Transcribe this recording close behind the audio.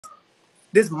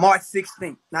This March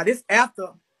 16th. Now this after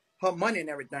her money and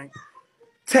everything.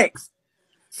 Text.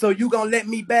 So you gonna let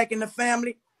me back in the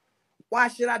family? Why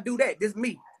should I do that? This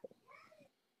me.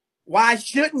 Why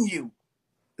shouldn't you?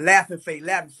 Laughing face,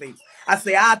 laughing face. I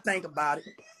say, I think about it.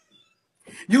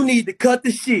 You need to cut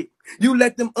the shit. You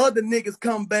let them other niggas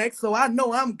come back, so I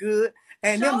know I'm good.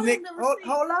 And Show them niggas, the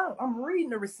hold on, I'm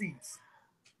reading the receipts.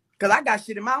 Cause I got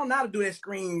shit in my, I don't know how to do that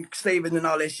screen saving and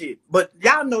all that shit. But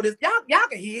y'all know this, y'all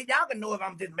can hear it. Y'all can know if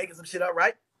I'm just making some shit up,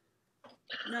 right?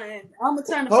 Man, I'm gonna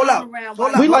turn the Hold phone up, around. hold While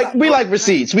up, you hold up. We like Man,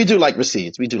 receipts. We do like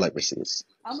receipts. We do like receipts.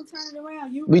 I'm gonna turn it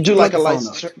around. You We do read. like plug a the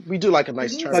phone nice. up. We do like a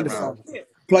nice Plug the turnaround. phone.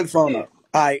 Plug the phone up.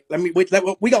 All right,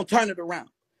 we gonna turn it around.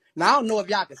 Now I don't know if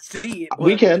y'all can see it,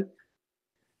 We but can.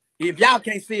 if y'all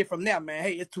can't see it from there, man,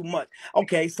 hey, it's too much.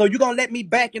 Okay, so you gonna let me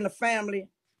back in the family?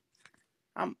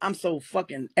 I'm so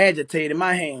fucking agitated.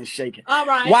 My hand's shaking. All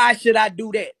right. Why should I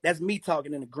do that? That's me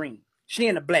talking in the green. She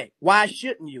in the black. Why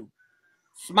shouldn't you?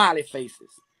 Smiley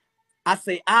faces. I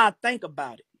say, I'll think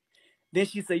about it. Then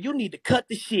she said, you need to cut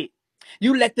the shit.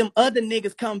 You let them other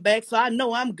niggas come back, so I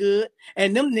know I'm good.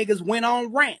 And them niggas went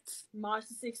on rants. March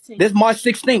the 16th. This March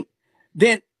 16th.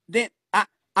 Then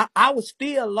I was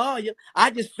still a lawyer.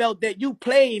 I just felt that you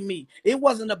played me. It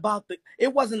wasn't about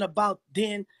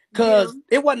then, cause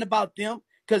it wasn't about them,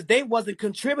 cause they wasn't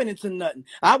contributing to nothing.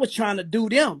 I was trying to do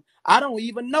them. I don't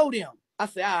even know them. I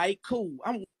said, all right, cool.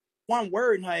 I'm one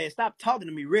word in her ass. Stop talking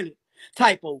to me, really.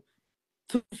 Typo.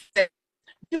 You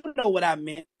know what I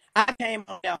meant. I came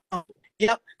on there humble.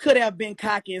 Yep, could have been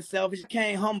cocky and selfish.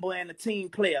 Came humble and a team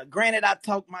player. Granted, I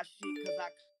talk my shit because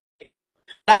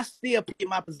I still play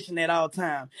my position at all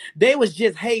times. They was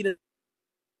just haters.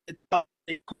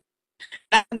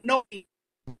 I know it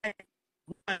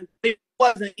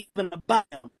wasn't even about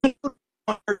them.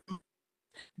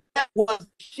 That was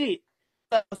shit.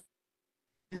 So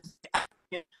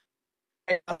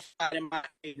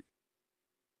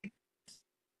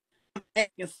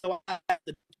I have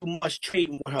to do much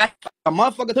trading with her. A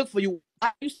motherfucker took for you.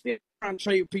 Why you still trying to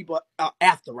trade people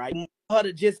after, right? Her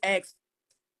to just ask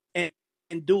and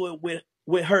do it with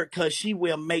her, because she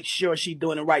will make sure she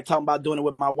doing it right. Talking about doing it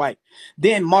with my wife.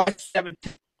 Then March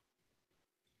 17th.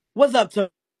 What's up,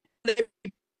 Turk? I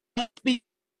ain't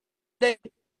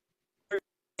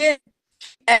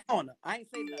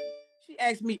say nothing. She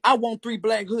asked me, I want 3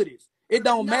 black hoodies. It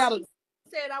don't matter. She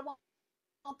said, I want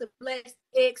the black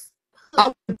X. I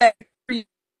want black 3.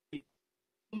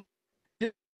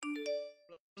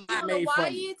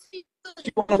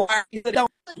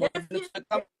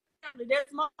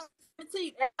 That's my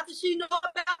 17th. After she know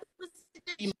about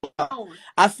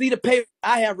I see the paper.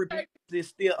 I have repeated this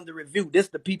still under review. This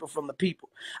the people from the people.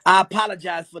 I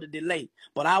apologize for the delay,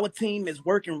 but our team is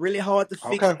working really hard to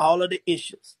fix all of the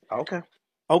issues.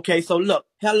 Okay, so look,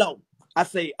 hello. I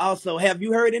say also, have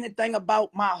you heard anything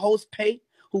about my host pay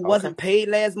who wasn't paid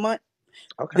last month?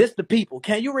 This the people.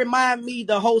 Can you remind me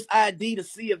the host ID to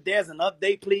see if there's an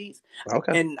update, please?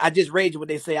 And I just read you what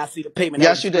they say. I see the payment.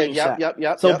 Yes, you did.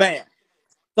 Yep. So bam.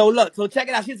 So look, so check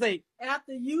it out. She say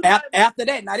after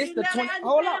that. Now this the 20.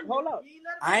 Hold up.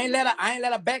 I ain't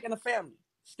let her back in the family.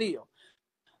 Still.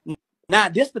 Now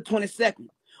this the 22nd.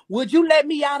 Would you let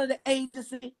me out of the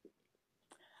agency?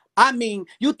 I mean,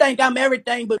 you think I'm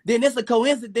everything, but then it's a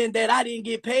coincidence that I didn't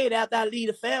get paid after I leave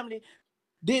the family.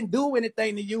 Didn't do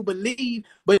anything to you, believe,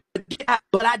 but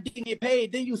I didn't get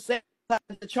paid. Then you said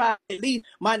to try to leave.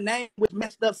 My name was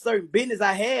messed up certain business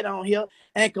I had on here,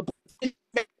 and a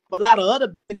lot of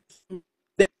other business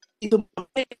that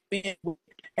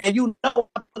and you know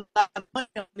I put a lot of money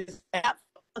on this app.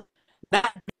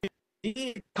 That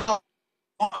did call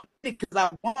on because I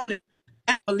wanted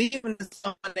and believing in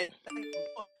someone that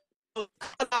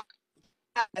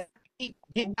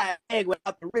get my egg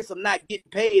without the risk of not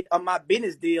getting paid on my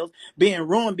business deals being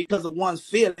ruined because of one's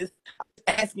feelings.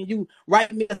 I'm asking you,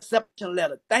 write me a acceptance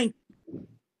letter. Thank you.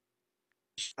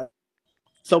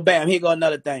 So bam, here go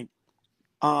another thing.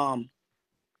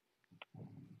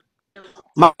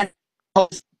 My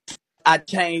host, I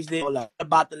changed it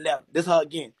about the letter. This her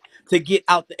again to get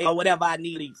out the or whatever I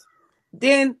need.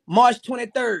 Then March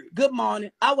 23rd. Good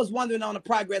morning. I was wondering on the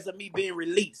progress of me being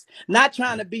released. Not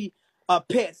trying to be a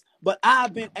pest, but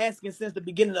I've been asking since the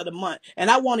beginning of the month,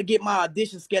 and I want to get my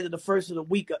audition scheduled the first of the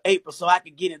week of April so I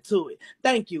can get into it.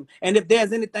 Thank you. And if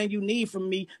there's anything you need from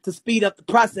me to speed up the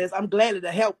process, I'm glad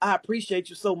to help. I appreciate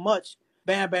you so much.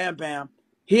 Bam, bam, bam.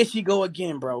 Here she go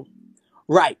again, bro.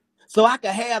 Right. So I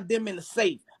can have them in the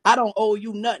safe. I don't owe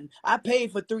you nothing. I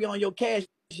paid for 3 on your cash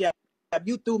app.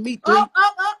 You threw me 3.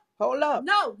 Hold up.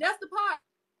 No, that's the part.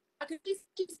 She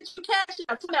cash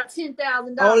out about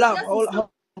 $10,000. Hold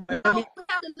up. have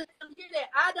to let them hear that.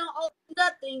 I don't owe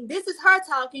nothing. This is her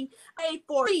talking. I paid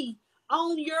for free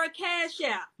on your Cash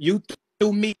App. You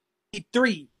threw me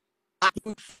 3. I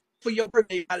threw for your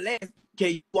birthday. My last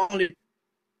K, you only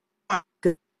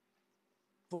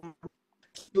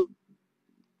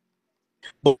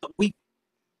but we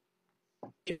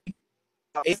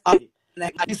it's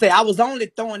like you say, I was only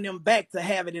throwing them back to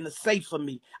have it in a safe for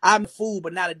me. I'm a fool,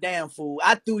 but not a damn fool.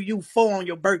 I threw you 4 on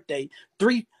your birthday,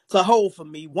 3 to hold for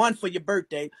me, 1 for your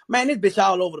birthday. Man, this bitch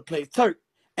all over the place. Turk.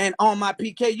 And on my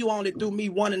PK, you only threw me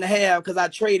 1.5 because I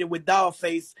traded with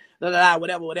Dogface,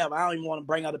 whatever. I don't even want to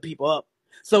bring other people up.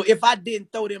 So if I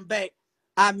didn't throw them back,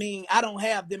 I mean, I don't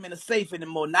have them in a safe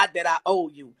anymore. Not that I owe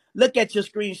you. Look at your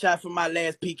screenshot from my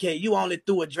last PK. You only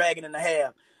threw a dragon and a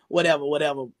half. Whatever.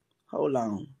 Hold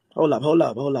on. Hold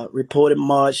up. Reported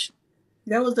March.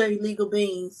 That was the illegal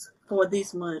beans for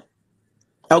this month.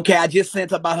 Okay, I just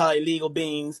sent her about her illegal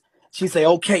beans. She say,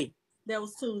 okay. That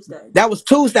was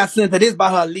Tuesday. I sent her this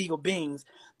about her illegal beans.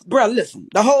 Bro, listen.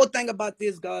 The whole thing about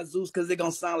this, God, Zeus, because it's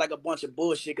going to sound like a bunch of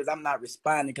bullshit because I'm not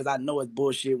responding because I know it's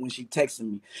bullshit when she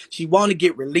texting me. She want to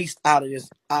get released out of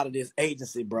this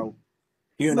agency, bro.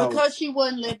 You know. Because she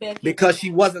wasn't let back in. Because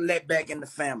she wasn't let back in the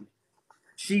family.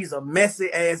 She's a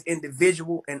messy ass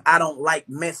individual, and I don't like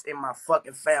mess in my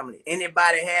fucking family.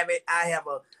 Anybody have it? I have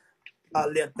a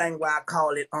little thing where I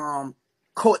call it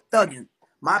court thugging.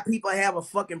 My people have a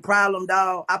fucking problem,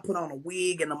 dog. I put on a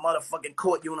wig and a motherfucking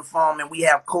court uniform, and we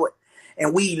have court,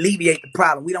 and we alleviate the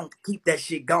problem. We don't keep that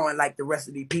shit going like the rest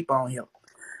of these people on here.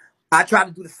 I try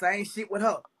to do the same shit with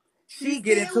her. She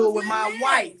get into it with my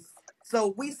wife.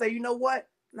 So we say, you know what?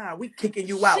 Nah, we kicking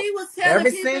you out. She was telling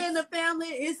people in the family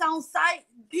it's on site.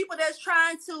 People that's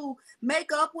trying to make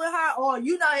up with her or,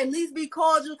 at least be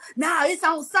cordial. Nah, it's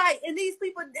on site. And these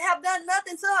people have done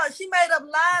nothing to her. She made up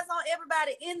lies on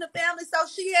everybody in the family, so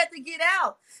she had to get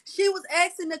out. She was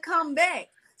asking to come back.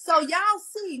 So y'all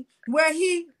see where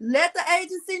he let the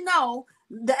agency know,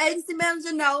 the agency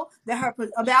manager know that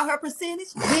about her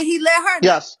percentage. Then he let her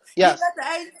know. Yes.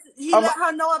 He let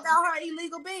her know about her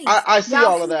illegal beans. I see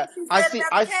all of that.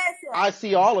 I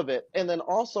see all of it. And then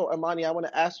also, Emani, I want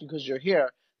to ask you because you're here.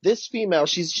 This female,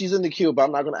 she's in the queue, but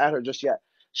I'm not going to add her just yet.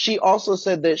 She also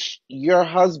said that your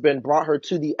husband brought her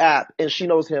to the app, and she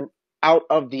knows him out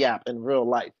of the app in real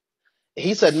life.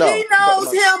 He said no. She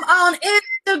knows him on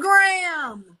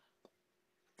Instagram.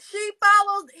 She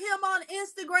followed him on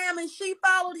Instagram, and she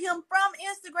followed him from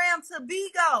Instagram to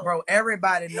Bigo. Bro,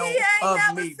 everybody knows of me, bro. He ain't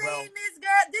never seen this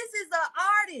girl. This is an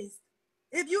artist.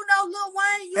 If you know Lil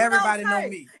Wayne, everybody know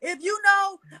me. If you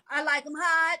know, I like him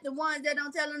hot, the ones that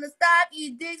don't tell him to stop,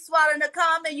 eat dick, swallowing the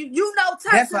cum, and you know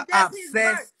Turk. That's his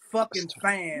obsessed fucking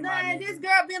fan, man. This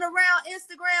girl been around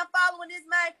Instagram following this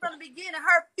man from the beginning.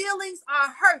 Her feelings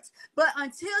are hurt, but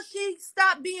until she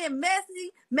stop being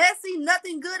messy,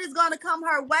 nothing good is gonna come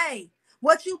her way.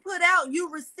 What you put out,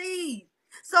 you receive.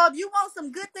 So if you want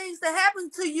some good things to happen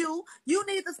to you, you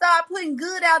need to start putting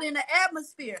good out in the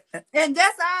atmosphere. And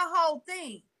that's our whole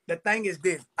thing. The thing is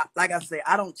this, like I said,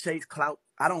 I don't chase clout.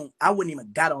 I wouldn't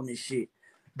even got on this shit.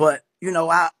 But,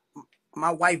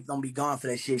 my wife don't be gone for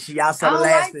that shit. She outside the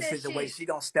last situation. She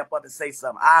gonna step up and say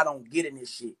something. I don't get in this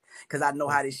shit because I know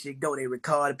how this shit go. They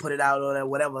record, put it out or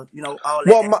whatever, all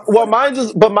that. Well, mine's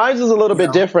is a little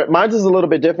bit different. Mine's is a little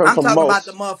bit different from most. I'm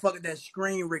talking about the motherfucker that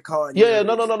screen recording. Yeah,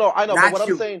 no. I know. Not but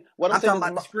you. I'm saying I'm talking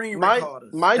about the screen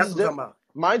recorders.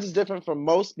 Mine's is different from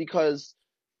most because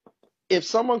if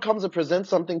someone comes and presents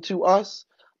something to us,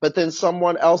 but then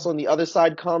someone else on the other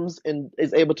side comes and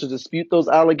is able to dispute those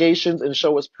allegations and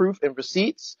show us proof and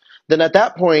receipts, then at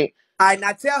that point, all right,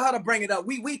 now tell her to bring it up.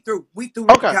 We through with the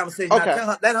conversation. Okay.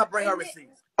 Now let her bring her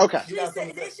receipts. Okay. She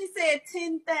said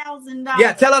 $10,000.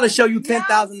 Yeah, tell her to show you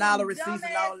 $10,000 receipts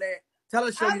and all that. Tell her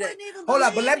to show you that.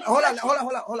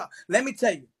 Hold on. Let me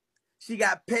tell you. She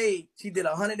got paid. She did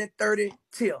 130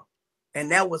 till,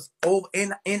 and that was over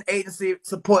in agency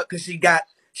support because she got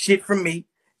shit from me.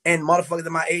 And motherfuckers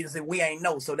in my agency, we ain't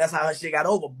know. So that's how her shit got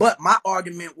over. But my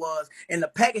argument was, in the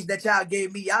package that y'all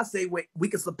gave me, y'all say we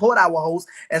can support our host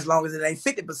as long as it ain't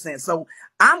 50%. So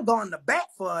I'm going to bat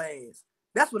for her ass.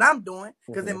 That's what I'm doing.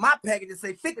 Because in my package, it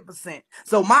say 50%.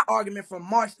 So my argument from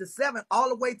March the 7th all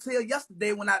the way till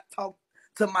yesterday when I talked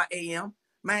to my AM,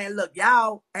 man, look,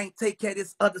 y'all ain't take care of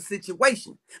this other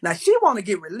situation. Now, she want to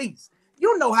get released.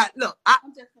 You know how, look,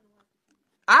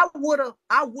 I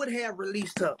would have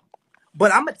released her.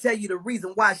 But I'm going to tell you the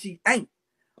reason why she ain't.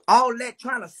 All that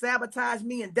trying to sabotage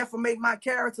me and defamate my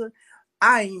character,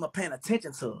 I ain't even paying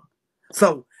attention to her.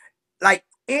 So, like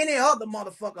any other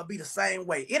motherfucker be the same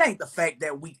way. It ain't the fact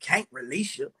that we can't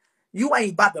release you. You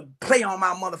ain't about to play on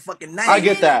my motherfucking I And name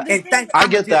get then that. the and thing think I I'ma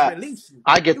get just that. release you.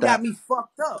 I get You got that. me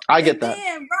fucked up. I get And that.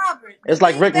 then Robert, the It's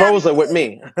like thing Rick about Rosa it with is,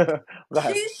 me. Go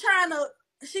ahead.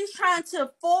 she's trying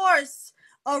to force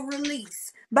a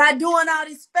release by doing all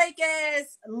this fake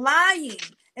ass lying.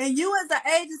 And you as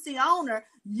an agency owner,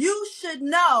 you should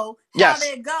know how Yes.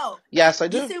 that goes. Yes, I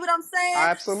You do. see what I'm saying?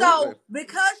 Absolutely. So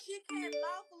because she can't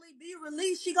lawfully be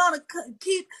released, she gonna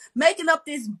keep making up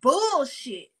this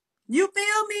bullshit. You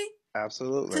feel me?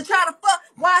 Absolutely. To try to fuck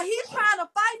while he's trying to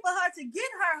fight for her to get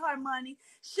her money,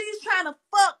 she's trying to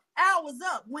fuck hours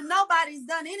up when nobody's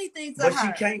done anything to But she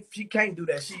her. can't do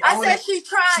that. I said she's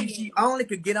She trying. only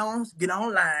could get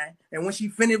online, and when she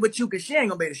finished with you, cause she ain't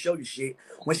gonna be able to show you shit.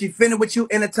 When she finished with you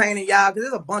entertaining y'all, cause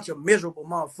there's a bunch of miserable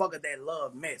motherfuckers that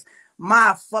love mess.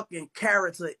 My fucking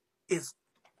character is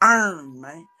earned,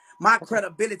 man. My Okay.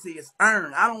 credibility is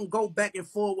earned. I don't go back and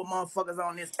forth with motherfuckers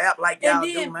on this app like And y'all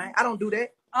do, then man. I don't do that.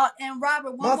 and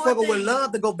Robert, one more Motherfucker would thing.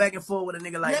 love to go back and forth with a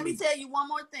nigga like Let me me. tell you one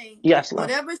more thing. Yes, love.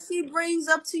 Whatever she brings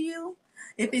up to you,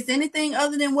 if it's anything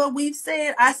other than what we've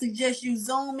said, I suggest you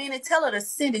zoom in and tell her to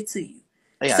send it to you.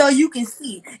 So Yes. you can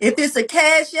see if it's a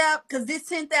cash app, because this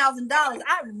 $10,000, I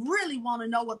really want to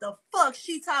know what the fuck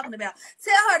she talking about.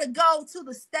 Tell her to go to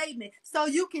the statement so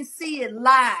you can see it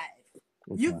live.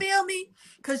 You Okay. feel me?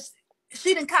 Because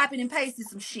she done copied and pasted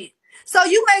some shit. So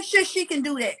you make sure she can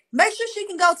do that. Make sure she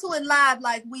can go to it live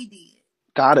like we did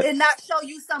Got it. and not show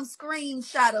you some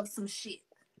screenshot of some shit.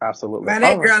 Absolutely. Man,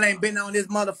 All that right. girl ain't been on this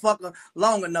motherfucker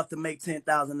long enough to make $10,000,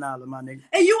 my nigga.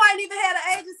 And you ain't even had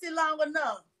an agency long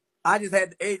enough. I just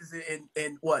had the agency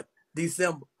in what,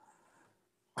 December.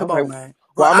 Come Okay. on, man.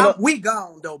 Well, But I'm gonna. we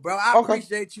gone though, bro. I Okay.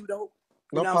 appreciate you though.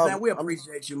 You No know what I'm saying? problem. We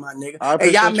appreciate you, my nigga. I Hey,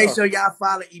 y'all appreciate make y'all. sure y'all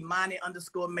follow Emani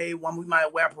 _Made one. We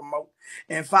might well promote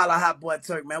and follow Hot Boy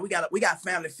Turk, man. We got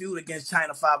Family Feud against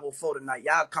China 504 tonight.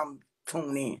 Y'all come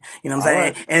tune in. You know what All I'm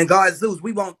saying? right. And God Zeus,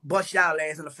 we won't bust y'all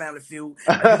ass in the Family Feud.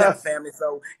 You got a family,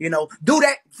 so do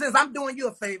that. Since I'm doing you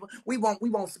a favor, we won't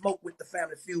smoke with the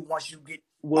Family Feud once you get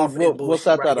we'll off of this we'll we'll bullshit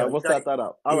set right that here. up. You We'll done set it? that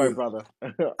up. All right, Yeah. brother. All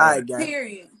All right, right. guys.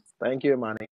 Period. Thank you,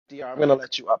 Emani. DR, I'm gonna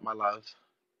let you up, my love.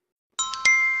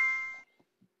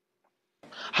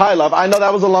 Hi, love. I know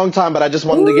that was a long time, but I just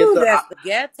wanted to get Ooh, the. that's the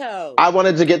ghetto. I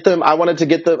wanted to get them. I wanted to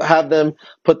get them. Have them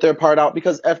put their part out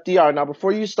because FDR. Now,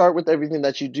 before you start with everything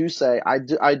that you do say, I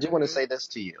do want to Hmm. say this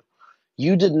to you.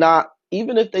 You did not,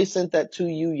 even if they sent that to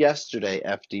you yesterday,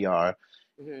 FDR.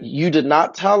 Hmm. You did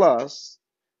not tell us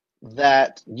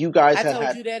that you guys I had told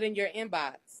had. you that in your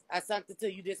inbox. I sent it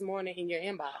to you this morning in your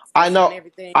inbox. I I sent know.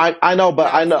 everything, I know, and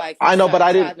but I was like, he but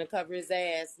I didn't. trying to cover his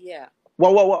ass. Yeah,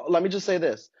 Well. Let me just say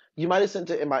this. You might have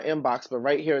sent it in my inbox, but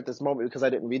right here at this moment, because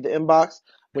I didn't read the inbox,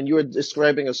 when you were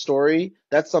describing a story,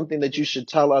 that's something that you should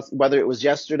tell us, whether it was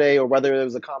yesterday or whether it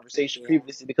was a conversation yeah,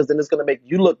 previously, because then it's going to make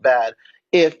you look bad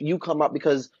if you come up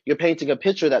because you're painting a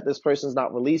picture that this person's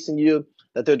not releasing you,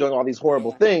 that they're doing all these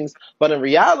horrible yeah, things. But in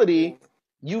yeah, reality,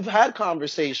 you've had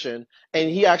conversation, and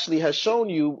he actually has shown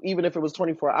you, even if it was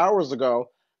 24 hours ago,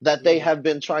 that they yeah, have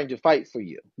been trying to fight for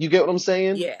you. You get what I'm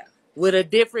saying? yeah. With a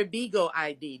different Beagle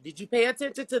ID. Did you pay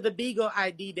attention to the Beagle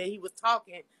ID that he was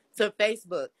talking to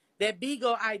Facebook? That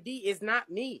Beagle ID is not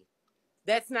me.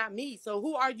 That's not me. So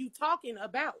who are you talking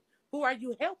about? Who are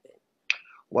you helping?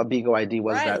 What Bigo ID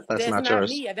was that? Right. That's That's not not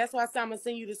yours. me. That's why I said I'm gonna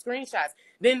send you the screenshots.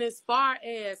 Then as far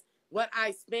as what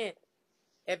I spent,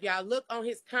 if y'all look on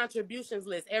his contributions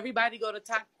list, everybody go to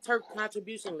top Turk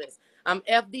contribution list. I'm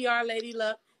FDR Lady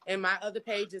Luck, and my other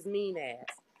page is Mean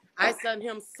Ass. I sent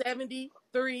him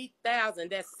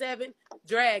 73,000. That's 7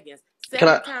 dragons. Can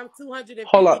I 7 times two hundred and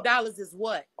hold fifty up? dollars is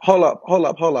what?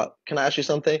 Hold up. Can I ask you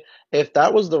something? If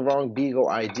that was the wrong Beagle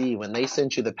ID when they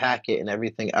sent you the packet and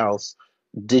everything else,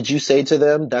 did you say to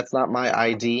them, that's not my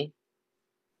ID?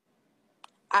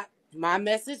 My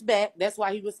message back. That's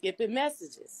why he was skipping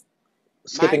messages.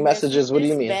 My Skipping messages, what do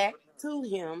you messages mean? back to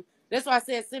him. That's why I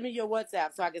said send me your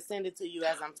WhatsApp so I can send it to you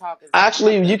as I'm talking so I don't have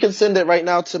Actually, to. you can send it right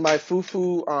now to my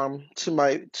fufu, to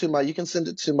my you can send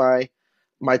it to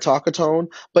my talkatone.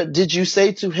 But did you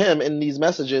say to him in these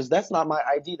messages, that's not my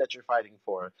ID that you're fighting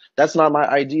for? That's not my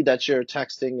ID that you're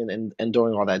texting and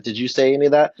doing all that. Did you say any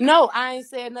of that? No, I ain't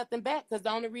said nothing back because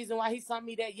the only reason why he sent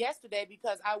me that yesterday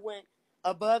because I went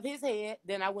above his head,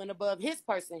 then I went above his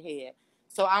person head.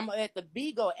 So I'm at the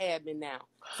Bigo admin now.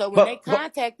 So when they But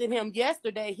contacted him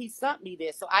yesterday, he sent me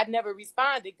this. So I never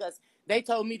responded because they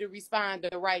told me to respond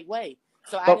the right way.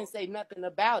 So I but didn't say nothing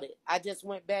about it. I just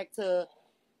went back to,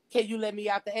 can you let me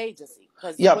out the agency?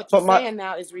 Because yeah, what you're saying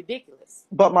now is ridiculous.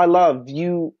 but my love,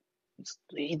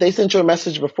 they sent you a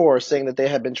message before saying that they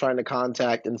had been trying to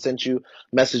contact and sent you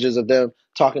messages of them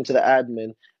talking to the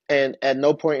admin. And at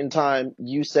no point in time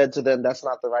you said to them that's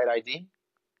not the right ID?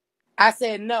 I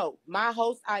said, no, my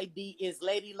host ID is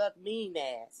Lady Luck Mean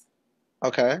Ass.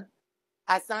 Okay.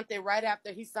 I sent it right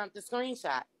after he sent the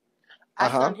screenshot. I Uh-huh.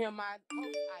 sent him my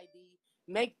host ID,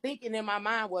 thinking in my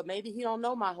mind, well, maybe he don't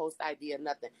know my host ID or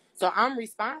nothing. So I'm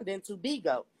responding to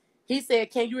Bigo. He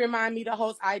said, can you remind me the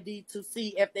host ID to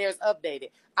see if there's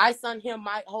updated? I sent him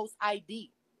my host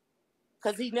ID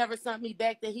because he never sent me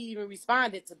back that he even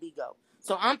responded to Bigo.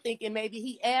 So I'm thinking maybe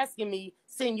he asking me,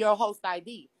 send your host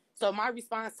ID. So my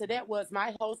response to that was,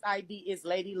 my host ID is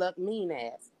Lady Luck Mean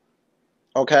Ass.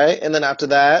 Okay. And then after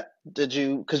that, did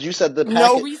you, because you said the No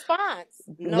packet, response.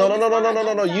 no, No no, no, no, no, response. no, The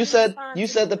no, no. only You time he said, responded you to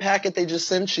said the me, packet they just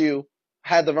sent you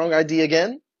had the wrong ID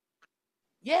again?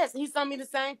 yes, he sent me the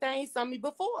same thing he sent me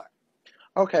before.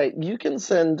 Okay, you can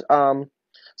send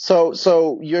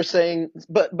so you're saying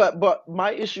but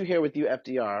my issue here with you,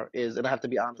 FDR, is, and I have to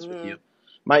be honest with you, Mm-hmm.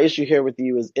 my issue here with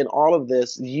you is in all of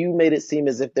this, you made it seem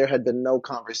as if there had been no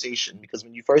conversation because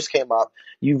when you first came up,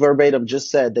 you verbatim just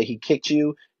said that he kicked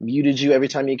you, muted you every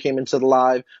time you came into the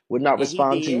live, would not And he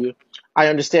respond to did. you. I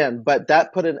understand, but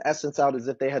that put an essence out as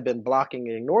if they had been blocking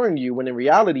and ignoring you when in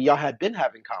reality y'all had been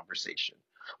having conversation,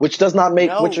 which does not make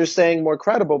what No, you're saying more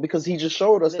credible because he just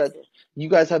showed us that listen. you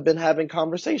guys have been having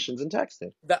conversations and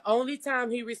texting. The only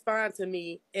time he responds to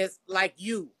me is like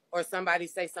you or somebody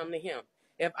say something to him.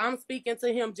 If I'm speaking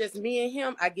to him, just me and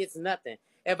him, I get nothing.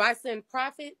 If I send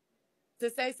Prophet to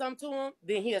say something to him,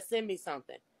 then he'll send me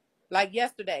something. Like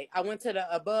yesterday, I went to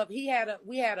the above. We had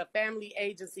a family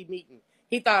agency meeting.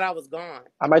 He thought I was gone.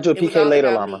 I might do a It was PK all later,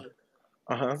 about Llama. me.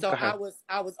 Go So ahead.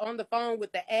 I was on the phone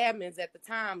with the admins at the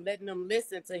time, letting them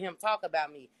listen to him talk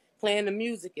about me, playing the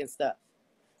music and stuff.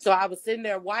 So I was sitting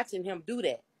there watching him do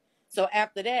that. So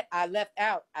after that, I left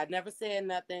out. I never said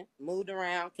nothing, moved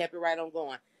around, kept it right on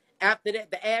going. After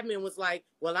that, the admin was like,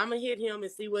 well, I'm going to hit him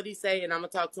and see what he say, and I'm going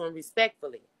to talk to him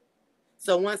respectfully.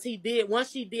 So once she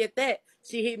did that,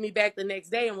 she hit me back the next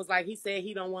day and was like, he said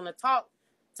he don't want to talk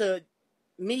to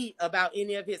me about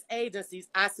any of his agencies.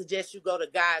 I suggest you go to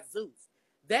God Zeus.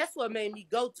 That's what made me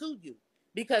go to you,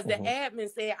 because the Hmm. admin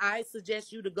said, I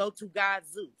suggest you to go to God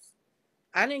Zeus.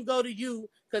 I didn't go to you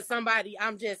because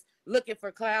I'm just looking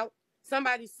for clout.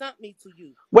 Somebody sent me to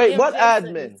you. Wait, what MJ sent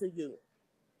me admin? to you.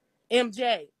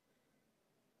 MJ.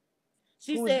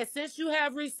 She Who is? said, since you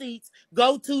have receipts,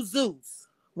 go to Zeus.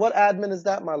 What admin is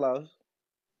that, my love?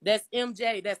 That's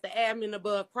MJ. That's the admin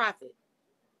above Prophet.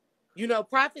 You know,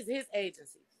 Prophet's his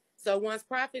agency. So once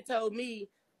Prophet told me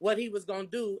what he was gonna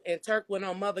do, and Turk went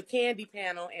on Mother Candy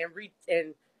panel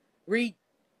and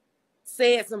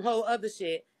said some whole other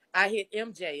shit, I hit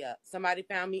MJ up. Somebody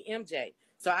found me MJ.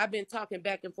 So I've been talking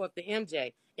back and forth to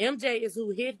MJ. MJ is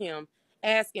who hit him,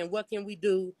 asking what can we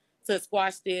do to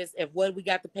squash this, if what we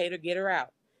got to pay to get her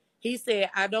out. He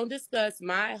said, I don't discuss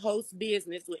my host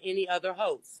business with any other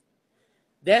host.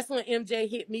 That's when MJ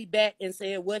hit me back and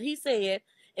said what he said,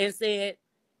 and said,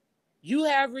 you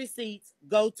have receipts,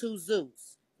 go to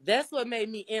Zeus. That's what made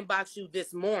me inbox you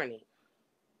this morning.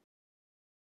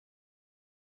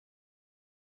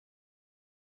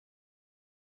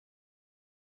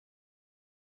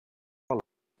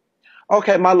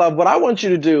 Okay, my love, what I want you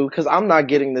to do, because I'm not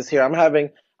getting this here, I'm having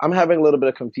a little bit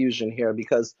of confusion here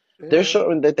because they're Mm-hmm.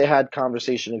 showing that they had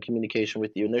conversation and communication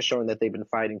with you, and they're showing that they've been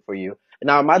fighting for you.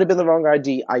 Now, it might have been the wrong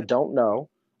ID. I don't know.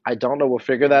 I don't know. We'll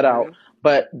figure that out. Mm-hmm.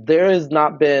 But there has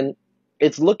not been.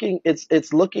 It's looking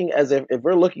as if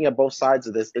we're looking at both sides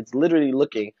of this. It's literally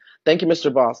looking. Thank you,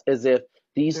 Mr. Boss. As if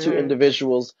these two Mm-hmm.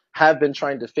 individuals have been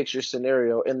trying to fix your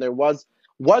scenario, and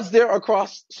was there a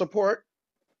cross support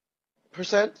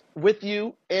percent with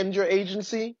you and your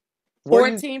agency? Were you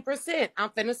 14%. I'm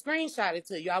finna screenshot it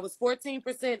to you. I was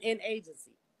 14% in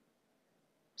agency.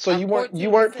 so I'm you weren't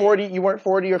you weren't 14%. 40 you weren't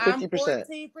 40 or I'm 50%?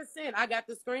 14%. I got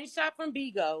the screenshot from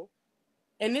Bigo,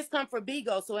 and this come from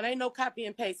Bigo, so it ain't no copy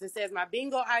and paste. It says my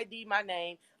bingo ID, my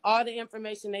name, all the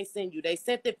information they send you. They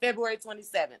sent it February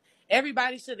 27th.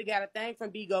 Everybody should have got a thing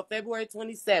from Bigo February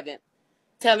 27th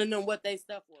telling them what they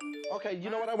stuff was. Okay, you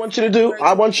know Mine what I says want you to do? February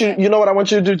 27th. You know what I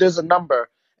want you to do? There's a number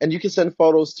and you can send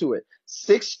photos to it.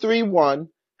 631-268-5050.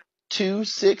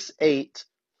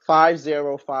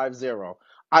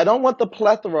 I don't want the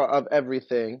plethora of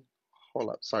everything.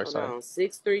 Hold up. Hold Sorry. on.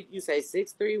 63, you say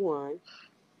 631.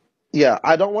 Yeah,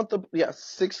 I don't want the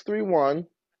 631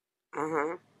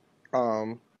 Uh-huh.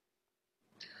 um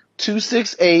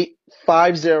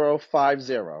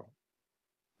 268-5050.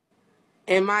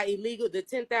 And the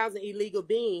 10,000 illegal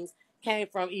beings came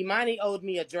from Emani owed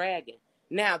me a dragon.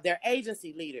 Now, they're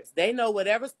agency leaders. They know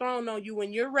whatever's thrown on you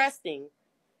when you're resting,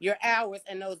 your hours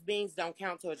and those beings don't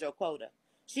count towards your quota.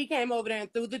 She came over there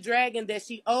and threw the dragon that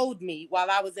she owed me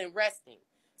while I was in resting.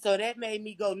 So that made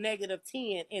me go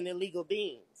 -10 in illegal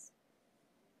beings.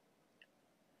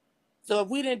 So if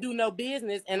we didn't do no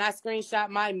business and I screenshot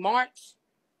my March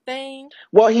thing,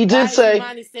 Well, he did why is say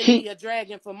Emani sending me a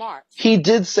dragon for March? he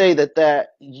did say that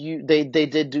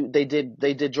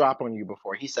they did drop on you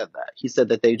before. He said that. He said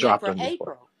that they Yeah, dropped for on you before.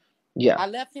 April. Yeah. I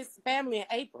left his family in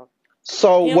April.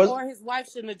 So Him was or his wife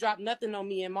shouldn't have dropped nothing on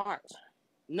me in March.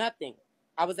 Nothing.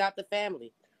 I was out the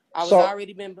family. I was so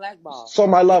already been blackballed. so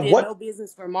my We love, did what no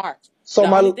business for March. so The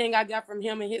my only thing I got from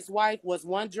him and his wife was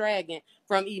one dragon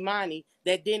from Emani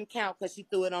that didn't count because she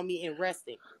threw it on me in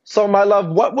resting. so my love,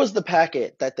 what was the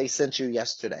packet that they sent you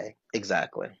yesterday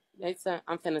exactly?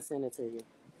 I'm finna send it to you.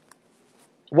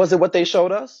 Was it what they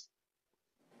showed us?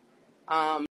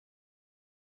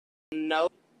 No.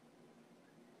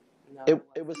 No, It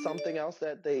it was wasn't. something else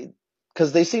that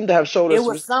because they seem to have showed It us.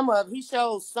 was he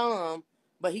showed some,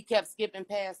 but he kept skipping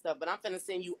past stuff. But I'm finna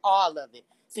send you all of it.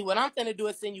 See, what I'm finna do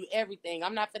is send you everything.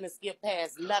 I'm not finna skip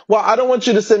past Well, nothing. I don't want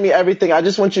you to send me everything. I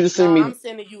just want you to No, send I'm me.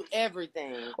 sending you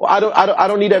everything. Well, I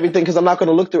don't need everything because I'm not going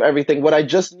to look through everything. What I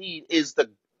just need is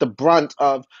the brunt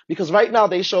of, because right now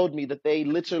they showed me that they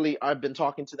literally I've been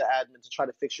talking to the admin to try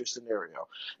to fix your scenario,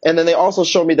 and then they also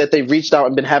showed me that they've reached out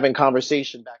and been having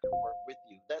conversation back and forth with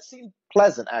you. That seemed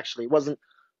pleasant, actually.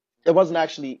 It wasn't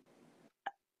actually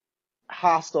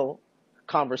hostile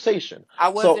conversation. I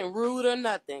So wasn't rude or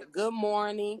nothing. Good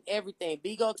morning, everything.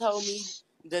 Bigo told me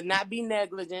to not be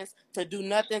negligent, to do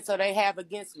nothing so they have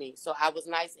against me. So I was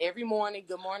nice every morning.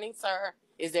 Good morning, sir.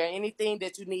 Is there anything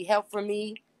that you need help from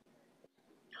me?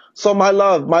 So my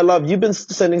love, you've been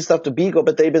sending stuff to Beagle,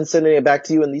 but they've been sending it back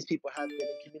to you, and these people have been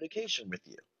in communication with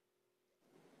you.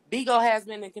 Bigo has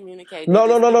been in communication. They No,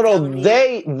 no, just no, no, kept telling no. me,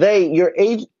 Your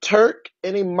age, Turk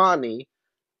and Imani,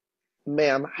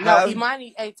 ma'am, no, have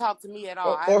Imani ain't talked to me at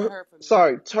all. I haven't or heard from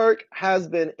sorry, Imani. Turk has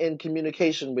been in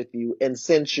communication with you and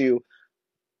sent you.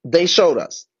 They showed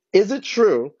us. Is it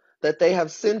true that they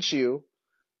have sent you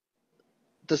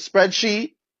the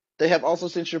spreadsheet? They have also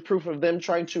sent you proof of them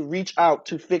trying to reach out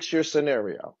to fix your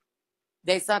scenario.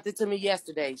 They sent it to me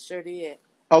yesterday. Sure did.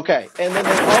 Okay, and then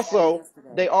I got it yesterday.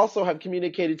 they also have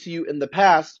communicated to you in the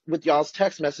past with y'all's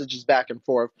text messages back and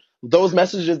forth. Those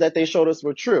messages that they showed us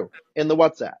were true in the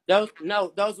WhatsApp.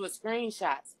 Those were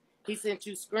screenshots. He sent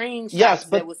you Yes, screenshots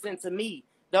that but were sent to me.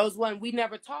 Those one we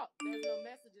never talked. There's no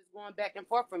messages going back and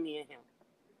forth from me and him.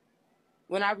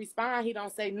 When I respond, he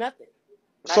don't say nothing.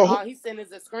 Like all so he sent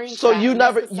is a so screenshot, you and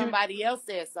that's never because you somebody else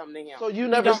said something to him. so you He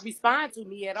never don't respond to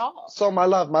me at all. so my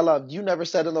love, you never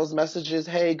said in those messages,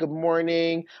 "Hey, good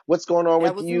morning. What's going on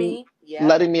That with was you?" me. Yep.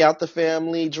 Letting me out the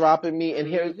family, dropping me, and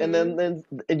here, and Mm-hmm. then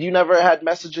and you never had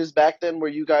messages back then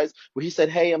where where he said,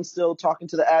 "Hey, I'm still talking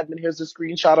to the admin. Here's a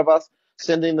screenshot of us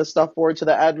sending the stuff forward to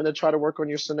the admin to try to work on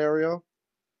your scenario."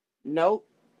 Nope.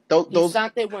 He Those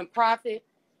sent it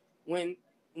when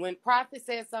when Prophet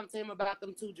said something to him about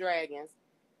them two dragons.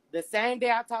 The same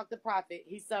day I talked to Prophet,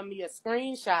 he sent me a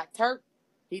screenshot. Turk,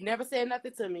 he never said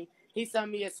nothing to me. He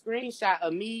sent me a screenshot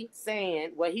of me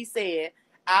saying what he said.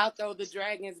 I'll throw the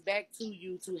dragons back to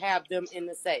you to have them in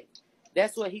the safe.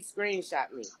 That's what he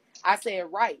screenshot me. I said,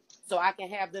 right, so I can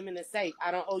have them in the safe.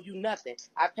 I don't owe you nothing.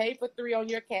 I paid for 3 on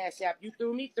your Cash App. You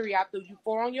threw me 3. I threw you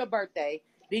 4 on your birthday.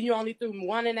 Then you only threw me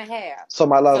 1.5. so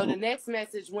my So love, the next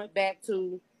message went back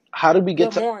to how did we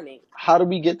get good to morning. how do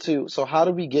we get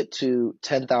to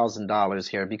 $10,000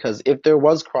 here? Because if there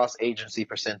was cross agency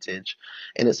percentage,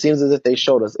 and it seems as if they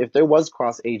showed us, if there was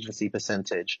cross agency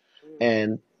percentage,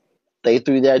 and they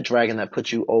threw that dragon that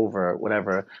put you over,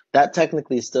 whatever, that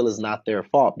technically still is not their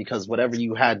fault, because whatever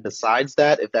you had besides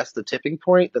that, if that's the tipping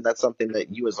point, then that's something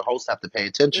that you as a host have to pay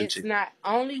attention It's to. not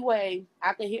only way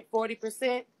I could hit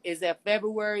 40% is that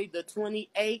February the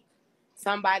 28th,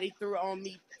 somebody threw on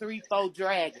me 3-4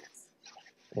 dragons.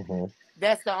 Hmm.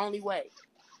 That's the only way.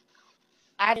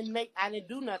 I didn't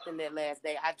do nothing that last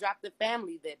day. I dropped the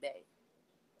family that day.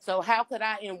 So how could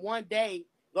I in one day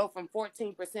go from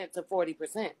 14% to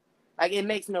 40%? Like it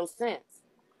makes no sense.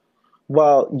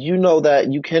 Well, you know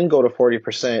that you can go to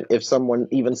 40% if someone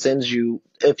even sends you,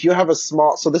 if you have a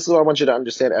small, so this is what I want you to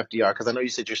understand, FDR, because I know you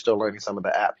said you're still learning some of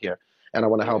the app here, and I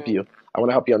want to help Mm-hmm. you. I want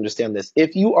to help you understand this.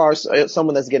 If you are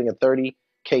someone that's getting a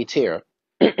 30K tier,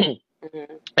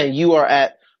 Mm-hmm. and you are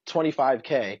at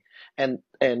 25K, and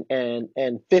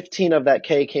 15 of that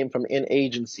K came from in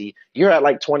agency, you're at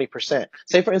like 20%.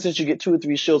 Say for instance you get 2 or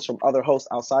 3 shields from other hosts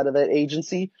outside of that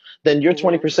agency, then your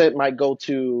Mm-hmm. 20% might go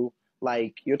to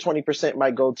like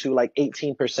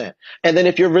 18%. And then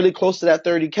if you're really close to that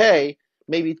 30K,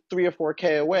 maybe 3 or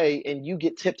 4K away, and you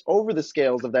get tipped over the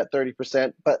scales of that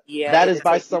 30%, but Yeah, that is it'll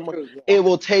by take you someone, through. Yeah. it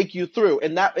will take you through.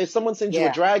 And that if someone sends you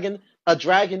Yeah. a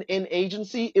dragon in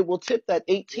agency, it will tip that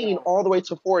 18 Yeah. all the way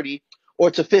to 40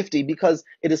 or to 50 because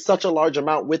it is such a large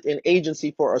amount within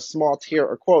agency for a small tier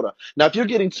or quota. Now, if you're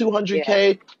getting Yeah.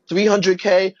 200K,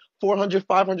 300K, 400,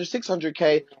 500,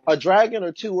 600K, Yeah. a dragon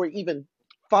or two or even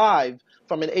five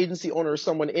from an agency owner or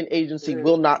someone in agency Mhm.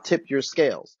 will not tip your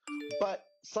scales. But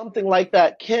something like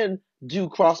that can do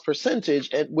cross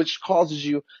percentage, which causes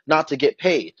you not to get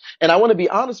paid. And I want to be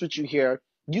honest with you here.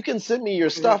 You can send me your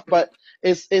stuff, Mhm. but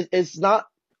it's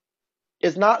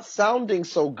not sounding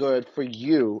so good for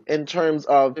you in terms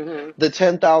of Mhm. the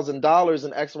 $10,000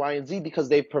 in X, Y, and Z because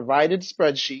they've provided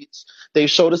spreadsheets. They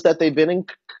showed us that they've been in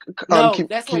No,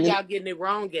 that's where community. y'all getting it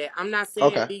wrong at. I'm not saying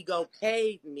Okay. Bigo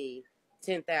paid me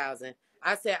 10,000.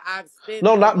 I said I've spent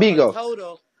No, not over a Bigo.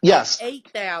 total of Yes.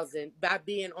 8,000 by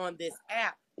being on this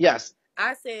app. Yes.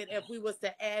 I said if we was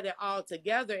to add it all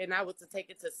together and I was to take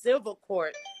it to civil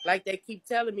court, like they keep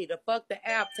telling me to fuck the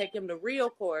app, take him to real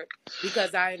court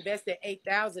because I invested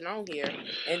 8,000 on here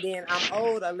and then I'm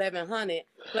owed 1,100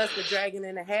 plus the dragon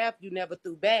and a half you never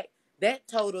threw back. That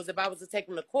totals if I was to take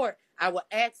him to court, I would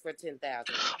ask for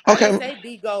 10,000. I didn't Okay. say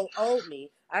Bigo owed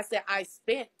me. I said I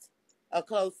spent a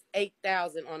close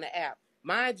 8,000 on the app.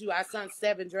 Mind you, I sunk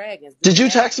 7 dragons. Do Did the you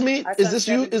math. text me? I Is sunk this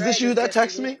you? 7 Is this you dragons that just to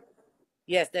texted get. me?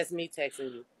 Yes, that's me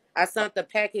texting you. I sent the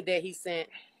packet that he sent,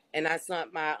 and I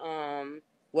sent my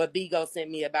what Bigo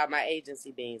sent me about my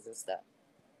agency beans and stuff.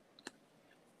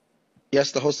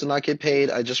 Yes, the host did not get paid.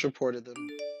 I just reported them.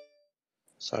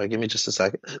 Sorry, give me just a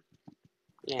second.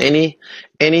 Yeah. Any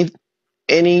any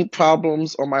any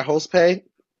problems on my host pay?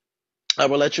 I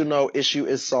will let you know. Issue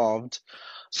is solved.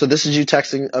 So this is you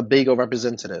texting a Bigo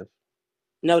representative.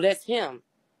 No, that's him.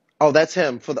 Oh, that's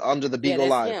him for the under the Yeah, Beagle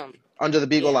that's Live. him. Under the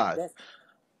Beagle Yeah, Live. that's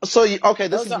So okay,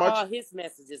 this those is are March. all his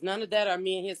messages. None of that are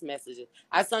me and his messages.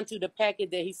 I sent you the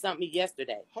packet that he sent me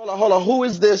yesterday. Hold on. Who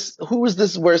is this? Who is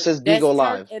this where it says That's Beagle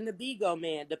Turk Live? and the Bigo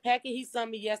man. The packet he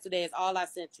sent me yesterday is all I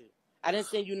sent you. I didn't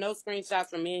send you no screenshots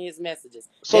from me and his messages.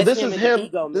 So That's this him is and the him.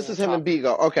 Bigo This man is him and talking.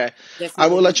 Beagle. Okay. That's I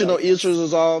him will and let you Bigo. know issue Yes. is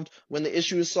resolved. When the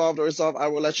issue is solved or resolved, I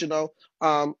will let you know.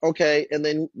 Okay, and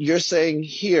then you're saying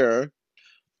here,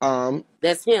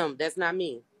 That's him. That's not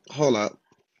me. hold up.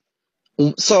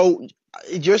 So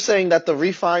you're saying that the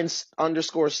refined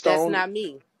underscore That's stone. not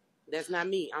me. That's not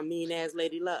me. I'm mean ass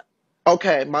Lady Luck.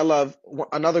 Okay, my love.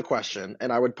 Another question,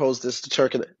 and I would pose this to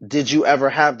Turk. Did you ever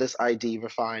have this ID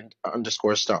refined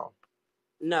underscore stone?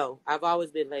 No, I've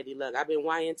always been Lady Luck. I've been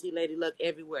YNT Lady Luck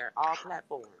everywhere, all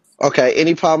platforms. Okay,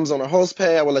 any problems on the host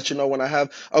pay? I will let you know when I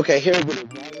have. Okay, here it is.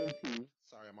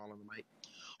 Sorry, I'm all on the mic.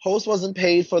 Host wasn't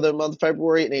paid for the month of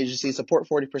February and agency support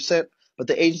 40%, but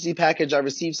the agency package I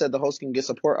received said the host can get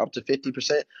support up to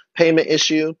 50%. Payment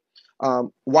issue.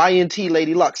 YNT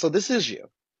Lady Luck. So this is you.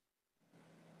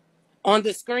 On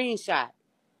the screenshot,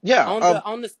 Yeah.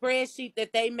 on the spreadsheet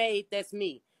that they made, that's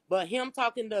me. But him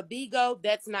talking to Bigo,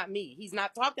 that's not me. He's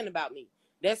not talking about me.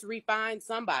 That's refined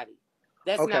somebody.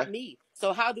 That's Okay. not me.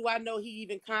 So how do I know he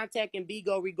even contacting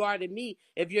Bigo regarding me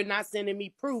if you're not sending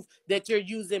me proof that you're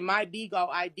using my Bigo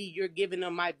ID? You're giving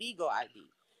him my Bigo ID.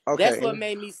 That's Okay. what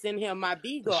made me send him my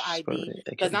Bigo ID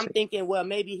It because can I'm take. thinking, well,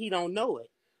 maybe he don't know it.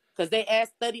 Because they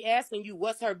study asking you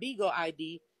what's her Bigo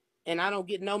ID, and I don't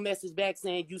get no message back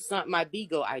saying you sent my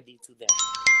Bigo ID to them.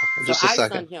 So Just a I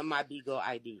second. sent him my Bigo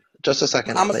ID. Just a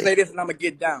second. I'm gonna say this and I'm gonna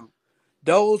get down.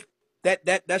 Those that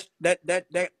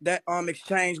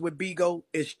exchange with Bigo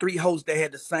is 3 hosts that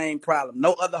had the same problem.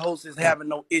 No other host is having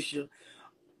no issue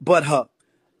but her.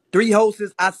 3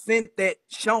 hosts I sent that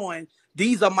showing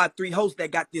these are my 3 hosts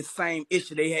that got this same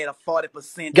issue. They had a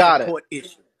 40% Got it. support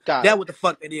issue. Got That's it. what the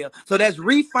fuck that is. So that's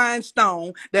Refined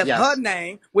Stone. That's her Yes.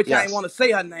 name, which I ain't Yes. want to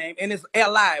say her name, and it's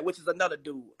Li, which is another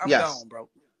dude. I'm Yes. gone, bro.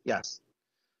 Yes.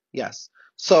 Yes.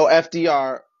 So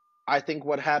FDR, I think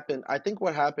what happened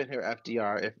here,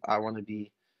 FDR, if I want to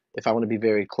be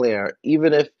very clear,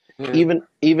 Mm-hmm. even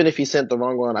if he sent the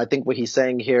wrong one, I think what he's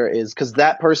saying here is because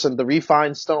that person, the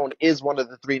refined stone, is one of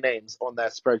the 3 names on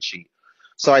that spreadsheet.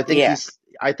 So Yeah.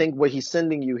 I think what he's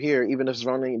sending you here, even if it's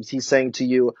wrong names, he's saying to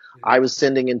you, I was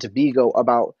sending into Vigo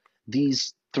about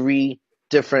these 3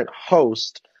 different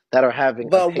hosts that are having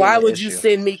a But why payment would you issue.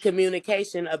 send me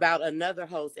communication about another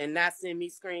host and not send me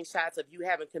screenshots of you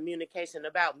having communication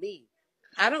about me?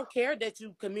 I don't care that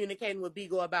you communicating with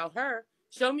Bigo about her.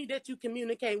 Show me that you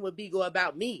communicating with Bigo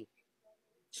about me.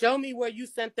 Show me where you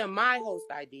sent them my host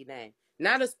ID name,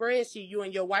 not a spreadsheet you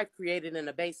and your wife created in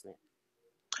the basement.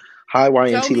 Hi,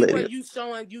 Show YNT me where lady. you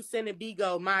showing you sending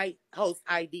Bigo my host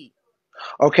ID.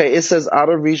 Okay, it says out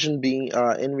of region being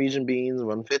in region beings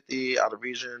 150, out of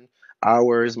region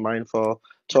hours mindful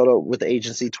total with the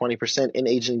agency 20%, in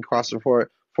agent cross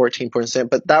report 14%.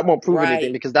 But that won't prove anything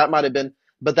Right. because that might have been.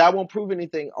 But that won't prove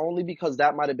anything only because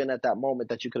that might have been at that moment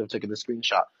that you could have taken the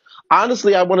screenshot.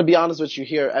 Honestly, I want to be honest with you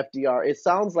here, FDR. It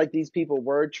sounds like these people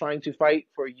were trying to fight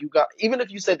for you guys. Even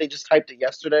if you said they just typed it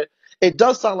yesterday, it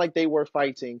does sound like they were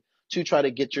fighting to try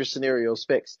to get your scenarios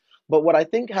fixed. But what I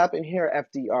think happened here,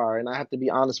 FDR, and I have to be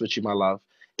honest with you, my love,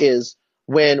 is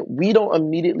when we don't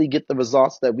immediately get the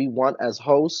results that we want as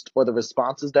host or the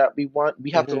responses that we want,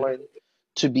 we have to Hmm. learn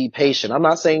to be patient. I'm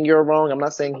not saying you're wrong. I'm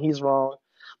not saying he's wrong.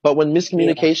 But when Yeah.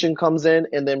 miscommunication comes in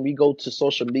and then we go to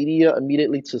social media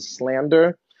immediately to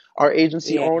slander our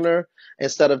agency Yeah. owner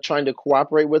instead of trying to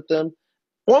cooperate with them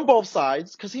on both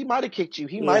sides, because he might have kicked you,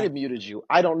 he might Yeah. have muted you.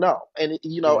 I don't know. And,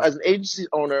 Yeah. as an agency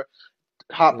owner,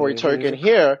 Hot Boy Turk Hmm. in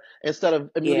here, instead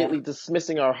of Yeah. immediately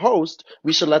dismissing our host,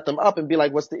 we should let them up and be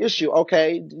like, what's the issue?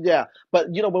 Okay, yeah. But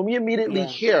when we immediately Yeah.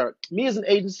 hear, me as an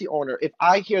agency owner, if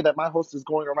I hear that my host is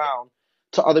going around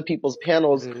to other people's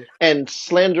panels Hmm. and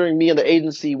slandering me and the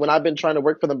agency when I've been trying to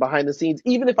work for them behind the scenes,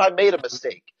 even if I made a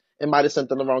mistake and might have sent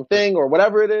them the wrong thing or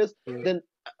whatever it is, then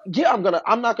yeah,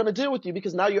 I'm not gonna deal with you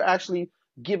because now you're actually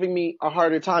giving me a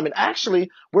harder time. And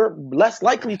actually, we're less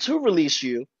likely to release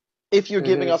you if you're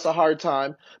giving Hmm. us a hard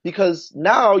time, because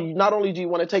now not only do you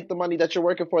want to take the money that you're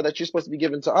working for that you're supposed to be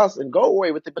giving to us and go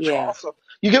away with it, but Yeah.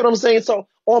 you get what I'm saying? So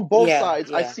on both Yeah. sides,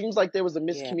 it Yeah. seems like there was a Yeah.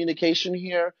 miscommunication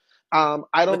here.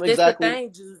 I don't But this the exactly,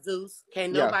 thing, Zeus.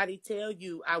 Can yeah. nobody tell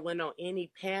you I went on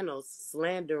any panels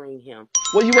slandering him?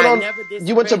 Well, I never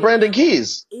you went to discredited Brandon him,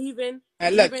 Keys. even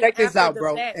And look, even check this after out, the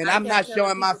bro. fact. And I I'm kept not telling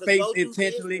showing my people to face go do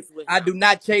intentionally. business with I him. do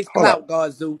not chase Hold up. clout,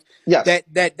 God, Zeus. Yes.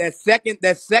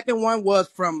 That second one was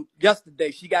from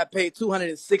yesterday. She got paid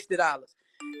 $260.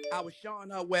 I was showing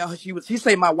her where she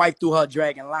say my wife threw her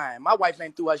dragon line. My wife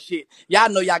ain't threw her shit. Y'all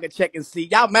know y'all can check and see.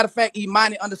 Y'all, matter of fact,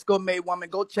 Emani underscore made woman,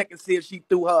 go check and see if she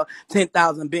threw her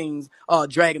 10,000 beans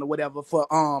dragon or whatever for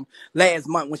last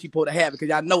month when she pulled a habit, because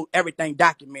y'all know everything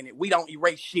documented. We don't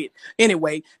erase shit.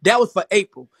 Anyway, that was for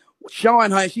April. Showing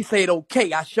her, and she said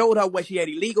okay. I showed her where she had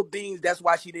illegal beans. That's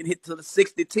why she didn't hit to the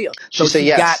 60 tier. She So said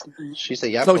she got yes. She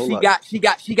said yep. so Hold she up. got she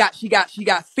got she got she got she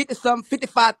got 50 something,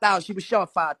 55,000. She was short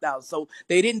 5,000. So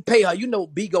they didn't pay her. You know,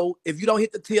 Bigo, if you don't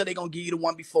hit the till, they're gonna give you the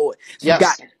one before it. She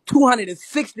got Yes.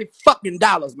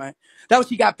 $260 man. That was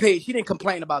she got paid. She didn't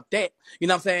complain about that. You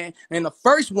know what I'm saying? And the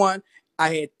first one,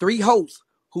 I had 3 hosts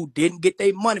who didn't get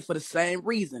their money for the same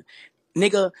reason.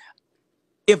 Nigga,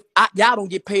 if y'all don't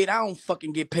get paid, I don't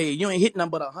fucking get paid. You ain't hitting nothing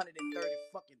but 130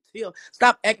 fucking tears.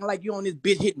 Stop acting like you on this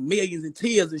bitch hitting millions in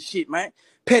tears and shit, man.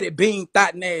 Petty bean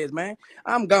thotting ass, man.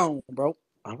 I'm gone, bro.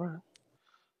 All right.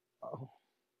 Oh.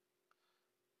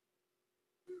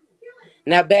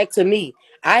 Now back to me.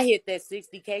 I hit that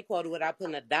 60K quota without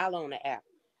putting $1 on the app.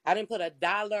 I didn't put $1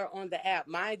 on the app.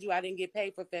 Mind you, I didn't get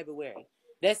paid for February.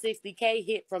 That 60K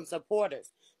hit from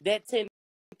supporters. That 10K,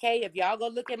 if y'all go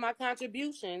look at my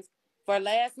contributions for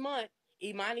last month,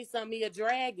 Imani sent me a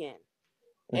dragon.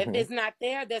 If Mm-hmm. it's not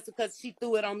there, that's because she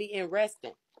threw it on me in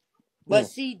resting. But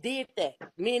Mm. she did that.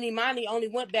 Me and Imani only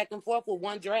went back and forth with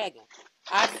one dragon.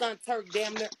 I sent Turk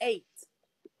damn near 8.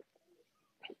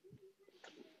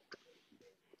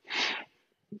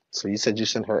 So you said you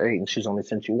sent her 8 and she's only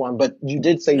sent you 1, but you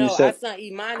did say you No, I sent. sent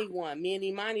Imani one. Me and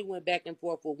Imani went back and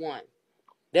forth with one.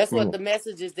 That's what Mm. the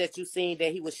messages that you seen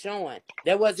that he was showing.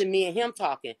 That wasn't me and him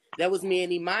talking. That was me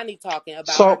and Imani talking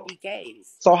about our So PKs.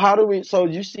 So how do we? So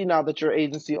you see now that your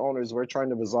agency owners were trying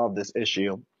to resolve this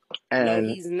issue, No, and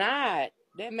he's not.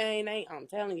 That man ain't. I'm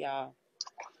telling y'all.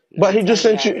 No, but I'm he just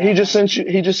telling sent y'all, you. He y'all just don't. sent you.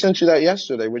 He just sent you that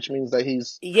yesterday, which means that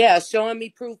he's. Yeah, showing me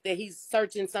proof that he's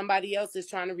searching somebody else's,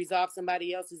 trying to resolve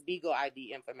somebody else's Bigo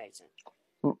ID information.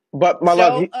 But my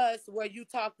love, Show us where you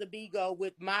talk to Bigo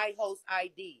with my host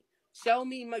ID. Show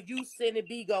me you sending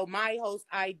Bigo my host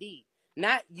ID,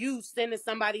 not you sending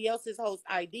somebody else's host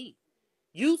ID.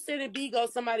 You sending Bigo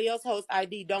somebody else's host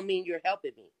ID don't mean you're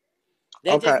helping me.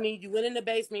 That okay. just means you went in the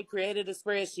basement, created a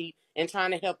spreadsheet, and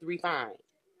trying to help refine.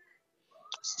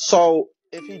 So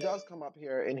if he does come up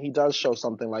here and he does show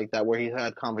something like that, where he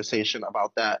had conversation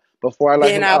about that before I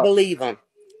let Then him I'll up. believe him.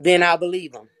 Then I'll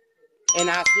believe him. And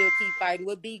I still keep fighting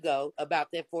with Bigo about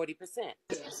that 40%.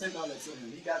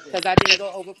 Because I didn't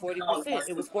go over 40%.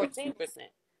 It was 14%.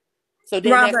 So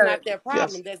then that's not Robert, their Yes.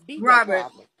 problem. That's Bigo Robert,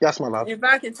 problem. Yes, my love. if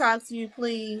I can talk to you,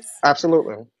 please.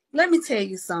 Absolutely. Let me tell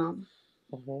you something.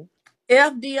 Hmm.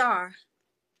 FDR,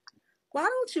 why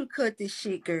don't you cut this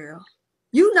shit, girl?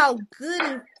 You know good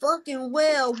and fucking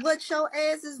well what your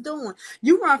ass is doing.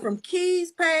 You run from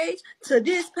Keys page to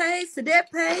this page to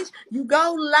that page. You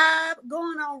go live,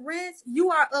 going on rants.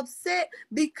 You are upset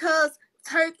because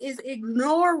Turk is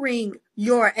ignoring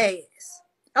your ass.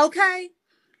 Okay?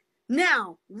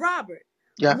 Now, Robert,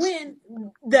 Yes. when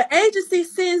the agency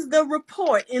sends the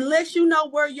report, unless you know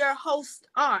where your hosts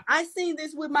are, I seen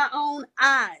this with my own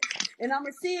eyes, and I'm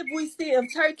gonna see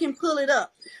if Turk can pull it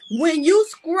up. When you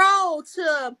scroll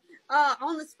to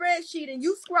on the spreadsheet and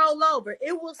you scroll over,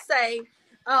 it will say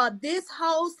this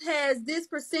host has this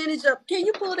percentage of. Can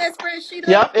you pull that spreadsheet up?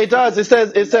 Yep, it does. It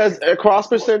says cross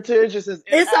percentage. It says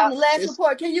in It's on app. the last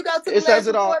report. Can you go to the It says last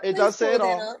it all. report? It Please does say pull it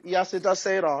that all. up. Yes, it does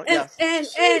say it all. and Yes. and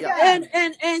and Yes.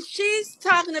 and she's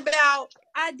talking about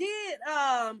I did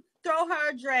throw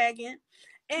her a dragon,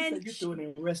 and You threw it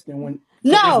in resting when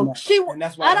for this no, month, she and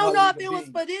that's why I the don't whole know if legal it was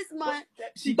being. for this month,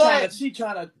 Trying but to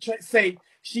say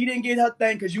she didn't get her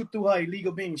thing because you threw her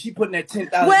illegal being. She putting that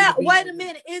 10,000 well, illegal being. wait a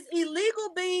minute, is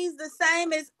illegal beings the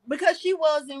same as because she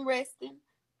was in resting?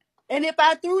 And if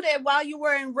I threw that while you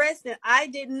were in resting, I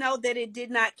didn't know that it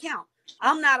did not count.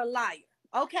 I'm not a liar.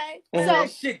 Okay. Man, So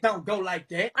that shit don't go like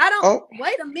that. I don't Oh.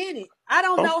 wait a minute. I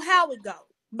don't Oh. know how it goes,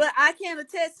 but I can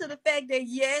attest to the fact that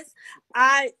yes,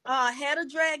 I had a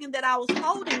dragon that I was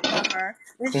holding for her,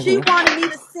 and she Mhm. wanted me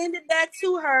to send it back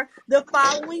to her the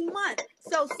following month.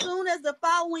 So soon as the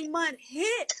following month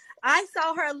hit, I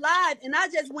saw her live, and I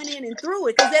just went in and threw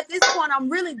it because at this point I'm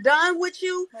really done with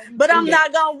you, but I'm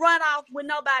not gonna run off with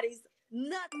nobody's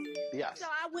nothing. So Yes.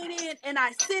 I went in and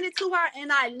I sent it to her,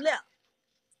 and I left.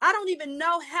 I don't even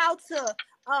know how to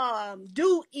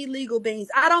do illegal beings.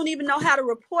 I don't even know how to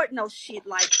report no shit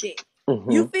like that.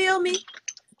 You Mhm. feel me?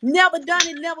 Never done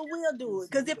it, never will do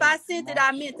it. Because if I sent it,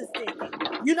 I meant to send it.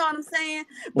 You know what I'm saying?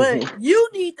 But Mhm. you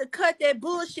need to cut that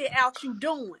bullshit out you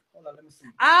doing. Hold on, let me see.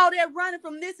 All that running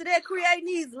from this to that, creating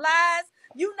these lies.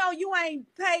 You know you ain't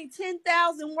paid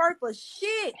 10,000 worth of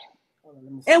shit.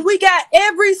 And we got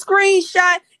every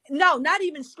screenshot, no, not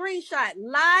even screenshot,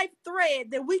 live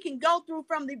thread that we can go through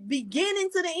from the beginning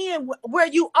to the end where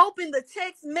you open the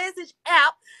text message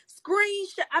app,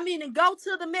 and go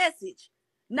to the message.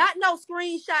 Not no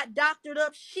screenshot doctored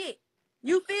up shit.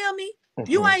 You feel me?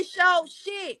 You Mhm. ain't showed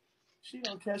shit. She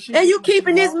don't care. She And getting you what she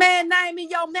keeping this want. man name in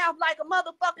your mouth like a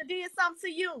motherfucker did something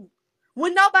to you.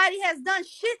 When nobody has done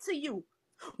shit to you.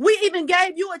 We even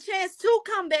gave you a chance to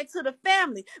come back to the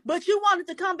family, but you wanted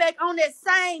to come back on that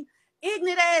same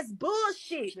ignorant ass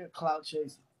bullshit. She a clout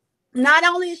chaser. Not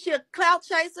only is she a clout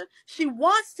chaser, she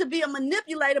wants to be a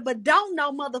manipulator, but don't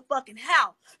know motherfucking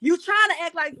how. You trying to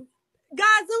act like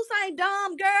God Zeus ain't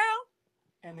dumb, girl.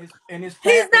 And his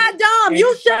He's fan not dumb. and You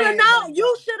his should have fans known. ain't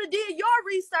You dumb. should have did your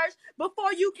research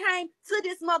before you came to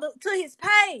his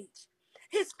page.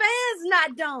 His fans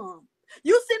not dumb.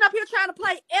 You sitting up here trying to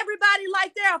play everybody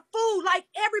like they're a fool, like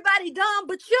everybody dumb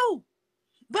but you.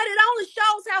 But it only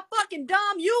shows how fucking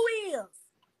dumb you is.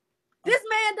 This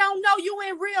man don't know you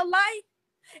in real life.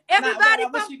 Everybody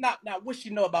What from she what she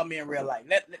know about me in real life?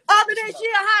 other What she than know? she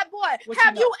a hot boy. What she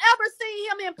Have you know? ever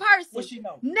seen him in What person? she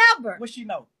know? Never. What she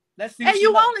know? Let's see what And she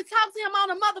you know. only talk to him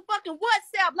on a motherfucking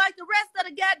WhatsApp like the rest of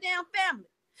the goddamn family.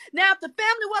 Now, if the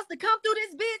family was to come through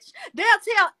this bitch,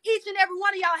 they'll tell each and every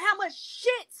one of y'all how much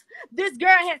shit this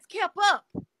girl has kept up.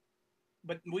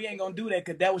 But we ain't gonna do that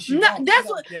because that's what she No, wants. She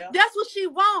don't care. that's what she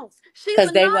wants. She's Because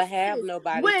a they would have narcissist.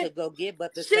 nobody When to go get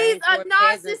but the she's same a poor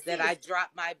peasants that I narcissist.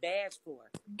 dropped my badge for.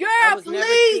 I Girl, was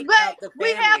never please, kicked out but the we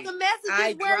have family. the messages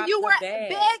I where dropped you the were badge.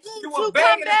 begging You were to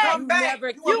come begging to back. come You back.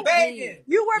 never You were kicked me. begging.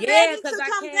 You were Yeah, begging because to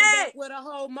I come came back back. with a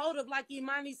whole motive, like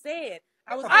Imani said.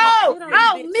 I Get was the finna fuck out sit of on here.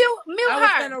 these bitches. Mute I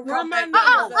was her. finna run Come my back with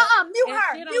a numbers motive. up Mute and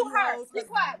her. shit on Mute you her. hoes. Be Because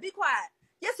quiet. Be quiet.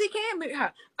 Yes, he can mute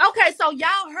her. Okay, so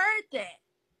y'all heard that.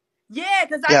 Yeah,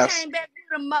 because I Yes. came back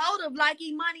with a motive, like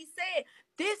Emani said.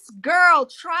 This girl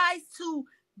tries to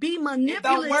be It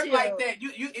don't work like manipulative. that.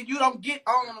 You don't get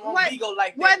on Wait, Bigo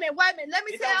like wait that. a minute, wait a minute. Let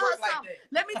me It tell don't her work like something.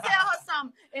 that. Let me tell her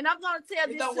something. And I'm gonna tell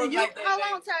It this don't to work you. like that, Hold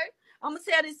baby. on, Turk. I'm gonna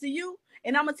tell this to you,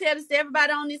 and I'm gonna tell this to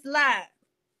everybody on this live.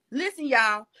 Listen,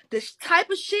 y'all, the type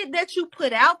of shit that you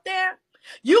put out there,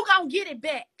 you gonna get it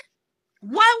back.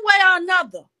 One way or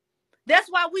another. That's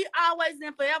why we always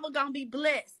and forever gonna be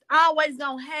blessed. Always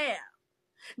gonna have.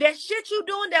 That shit you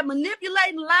doing, that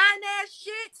manipulating, lying ass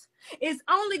shit, is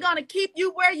only gonna keep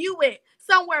you where you at.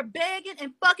 Somewhere begging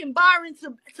and fucking borrowing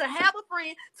to have a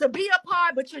friend, to be a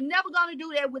part, but you're never gonna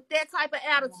do that with that type of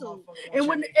attitude.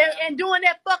 And doing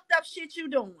that fucked up shit you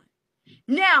doing.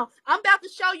 Now, I'm about to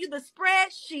show you the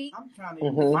spreadsheet. I'm trying to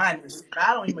even find this.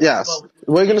 I don't even keep Yes, up with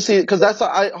we're gonna this. see because that's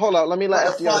hold on. Let me let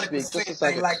What the FDR 40% speak just a thing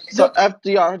second. like So The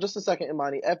FDR, just a second,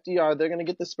 Imani. FDR, they're gonna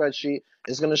get the spreadsheet.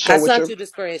 It's gonna show I what sent your you the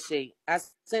spreadsheet. I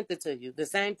sent it to you. The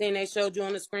same thing they showed you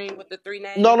on the screen with the 3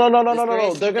 no names, no no no the no no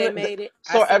no. They're spreadsheet they gonna made it.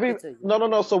 I so sent every it to you. no no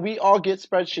no. So we all get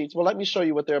spreadsheets. Well, let me show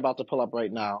you what they're about to pull up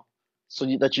right now, so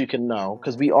that you can know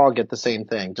because we all get the same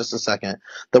thing. Just a second.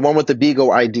 The one with the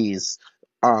Beagle IDs.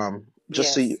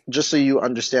 Yes. Just so you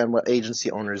understand what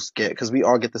agency owners get because we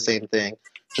all get the same thing.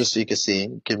 Just so you can see.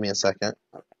 Give me a second.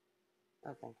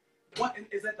 Okay. what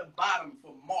is at the bottom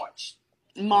for March.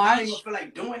 I don't even March. feel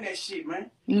like doing that shit,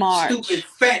 man. March. Stupid,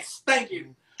 fat,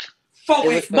 stinking,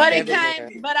 It was for But it 488 came,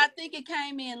 February. but I think it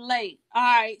came in late. All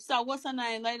right. So what's her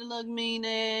name? Lady Luck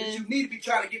But meaning. you need to be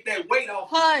trying to get that weight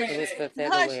off you Hush. It fat was ass. for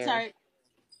Hush, February. Turk.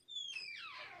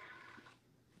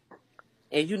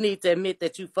 And you need to admit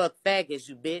that you fuck faggots,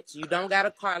 you bitch. You don't got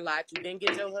a car lot. You didn't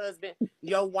get your husband,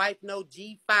 your wife, no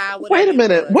G5, Wait whatever a it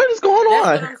minute. was. What is going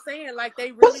That's what on? I'm saying. Like,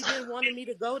 they really What's didn't want me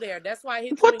to go there. That's why I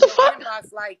hit you what in the your fuck?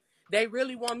 inbox. Like, they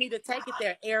really want me to take it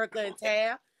there, Erica and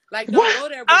Tab. Like, don't What? go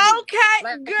there with me. Okay,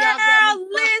 Like, y'all got me girl,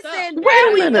 fucked up. listen. Wait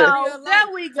There a Like, we in minute. go. real life.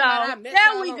 There we Talking about go. I met There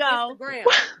y'all we on go. Instagram.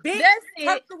 What? Bitch, That's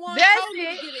Turk it. the one That's told me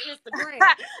to it. get an Instagram.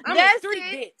 I'm a That's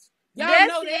street it. bitch. Y'all That's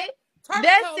know that? it. Turk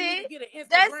That's told me to it. get an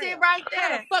That's it Instagram. right How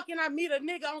the there. fuck can I meet a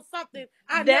nigga on something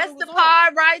I never That's was the on?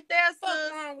 part right there, Fuck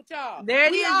sis. wrong with y'all. There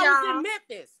it We is, all was in y'all.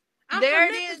 Memphis. I'm There from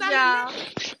it Memphis. is, I'm in y'all. Memphis.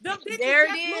 Them bitches There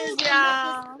it just is, moved from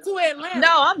Memphis y'all. to Atlanta.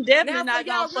 No, I'm definitely Now, so not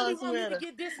gonna y'all really fuss want me with to her.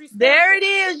 get There it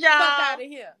disrespectful. is, Fuck y'all. out of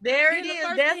here. There it Then the is.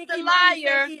 first That's thing the Imani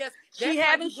say liar. is, She that's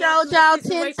why haven't you going showed through the y'all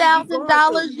ten situation you thousand going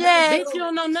dollars through. yet. Bitch, you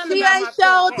don't know nothing She about ain't my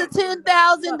Turk showed the game. ten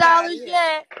thousand Fuck out of dollars here.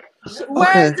 yet.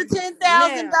 Where's Okay. the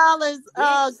 $10,000,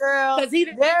 Now, bitch, girl? because he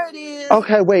didn't. There it is.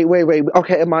 Okay. Wait.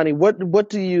 Okay, Imani.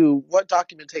 What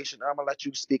documentation? I'm gonna let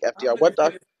you speak, I'm FDR. looking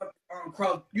for this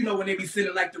cross. You know when they be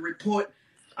sending like the report.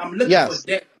 I'm looking for Yes.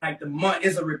 that. Like the month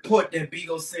is a report that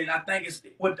Beagle sent. I think it's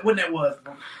when that was.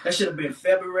 That should have been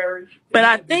February. It But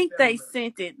might I have been think they February.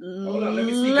 sent it Hold on, let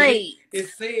me see. Cause late. it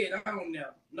said I don't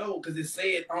know. No, because it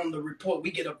said on the report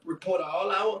we get a report of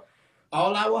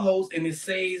all our hosts, and it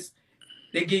says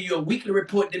they give you a weekly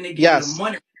report, then they give you the Yes.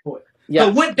 monthly report. So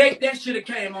Yes. what date that should have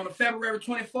came on the February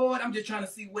 24th? I'm just trying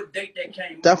to see what date that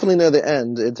came on. Definitely near the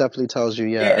end. It definitely tells you.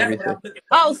 Yeah. Yeah, that's what Everything. I'm looking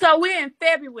for. Oh, so we're in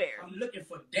February. I'm looking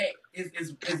for that. Is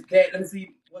that? Let me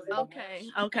see. Was it Okay.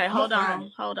 March? Okay. I'm gonna Hold find on.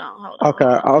 it. Hold on. Hold on. Okay.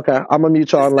 Hold on. Okay. I'm gonna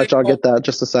mute y'all It and say let y'all oh, get that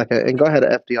just a second. And go ahead,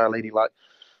 FDR, lady luck.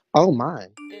 Oh my.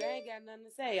 It ain't got nothing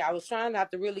to say. I was trying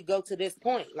not to really go to this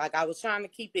point. Like, I was trying to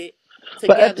keep it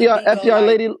But together. Bigo, like, don't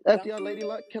FDR, lady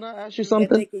luck. Can I ask you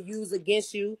that something? they can use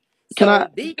against you. Can I?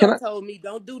 So Can Bigo I? told me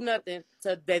don't do nothing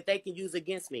that they can use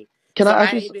against me. Can So I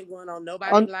ask I you? ain't been going on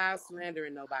nobody On, live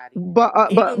slandering nobody. but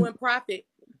Even when Prophet,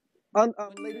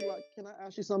 what you Lady say? Luck, can I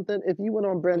ask you something? If you went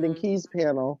on Brandon Mm-hmm. Key's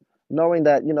panel, knowing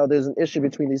that there's an issue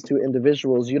between these two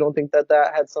individuals, you don't think that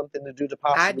that had something to do to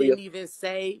I possibly? didn't even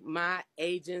say my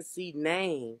agency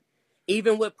name.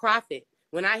 Even with Prophet.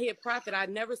 When I hit Prophet, I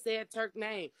never said Turk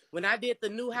name. When I did the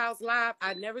New House Live,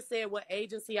 I never said what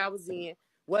agency I was in,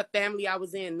 what family I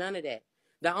was in, none of that.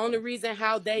 The only reason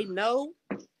how they know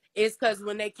is because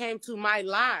when they came to my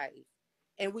live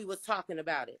and we was talking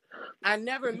about it, I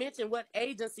never mentioned what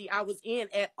agency I was in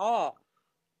at all.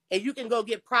 And you can go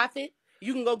get Prophet,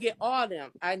 you can go get all of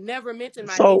them. I never mentioned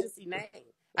my So agency name.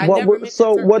 I never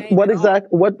mentioned Turk name at all.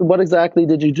 what exactly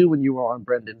did you do when you were on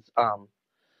Brandon's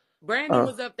Brandon uh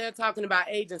was up there talking about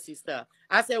agency stuff.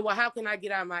 I said, well, how can I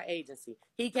get out of my agency?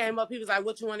 He came up, he was like,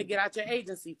 what you want to get out your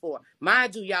agency for?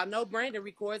 Mind you, y'all know Brandon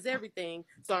records everything,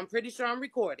 so I'm pretty sure I'm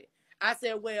recorded. I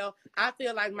said, well, I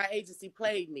feel like my agency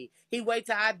played me. He waited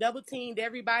till I double teamed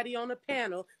everybody on the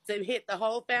panel to hit the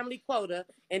whole family quota,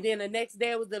 and then the next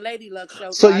day was the Lady Luck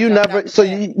show, so so I you jumped never out the so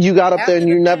panel. you got up there After and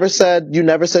the panel, you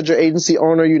never said your agency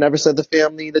owner, you never said the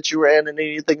family that you were in and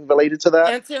anything related to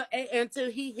that?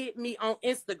 until he hit me on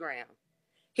Instagram.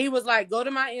 He was like, go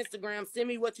to my Instagram, send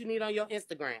me what you need on your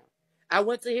Instagram. I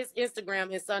went to his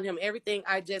Instagram and sent him everything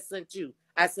I just sent you.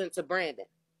 I sent to Brandon.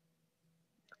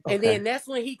 And Okay. then that's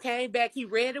when he came back. He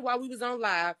read it while we was on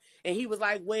live. And he was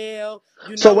like, well,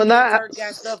 So when me and that Turk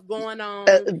got stuff going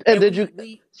on. and And did you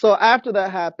we so after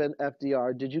that happened,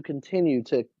 FDR, did you continue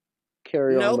to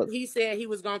carry on nope. with He said he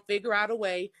was going to figure out a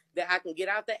way that I can get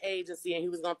out the agency and he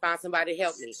was going to find somebody to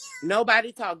help me.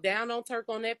 Nobody talked down on Turk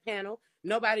on that panel.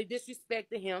 Nobody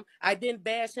disrespected him. I didn't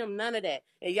bash him, none of that.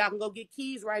 And y'all can go get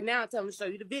keys right now and tell him to show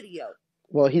you the video.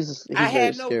 well I he's very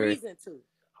had no scary. reason to.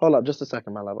 Hold up just a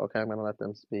second, my love. Okay, I'm gonna let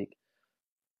them speak.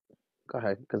 Go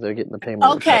ahead, because they're getting the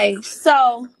payment request. Okay.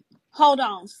 So Hold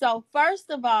on. So first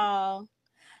of all,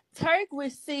 Turk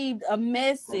received a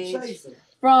message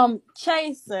from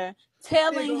Chaser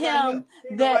telling him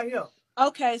that. Right here.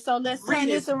 Okay, so let's turn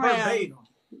this around. Verbatim.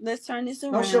 Let's turn this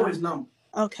around. Don't show his number.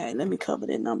 Okay, let me cover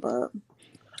that number up.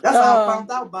 That's how I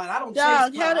found out about it. I don't chase.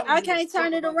 Dog, I can't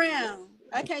turn it around.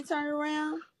 I can't turn it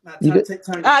around. You get.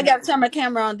 I gotta turn my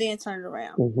camera on, then turn it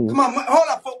around. Mm-hmm. Come on, hold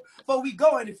up, before we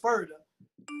go any further.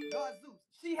 God, Zeus,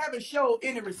 she haven't showed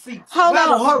any receipts. Hold Where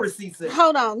on. her receipts at?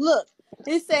 Hold on. Look,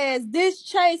 it says this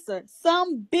Chaser,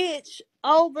 some bitch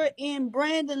over in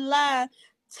Brandon Live,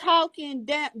 talking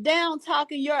down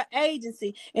talking your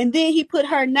agency, and then he put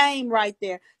her name right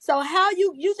there. So how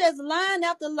you just lying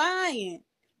after lying?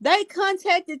 They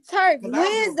contacted Turk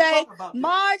Wednesday,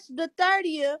 March the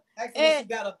 30th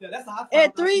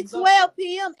at 3:12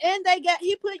 p.m. and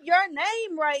he put your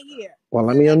name right here. Well,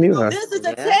 let me unmute her. This is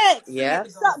a text. Yeah.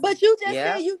 So, but you just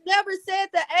Yeah. said you never said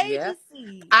the Yeah.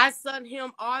 agency. I sent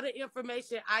him all the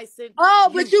information I sent.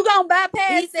 But you gonna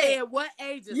bypass He that. said what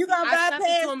agency? You gonna I sent it to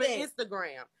bypass him that. on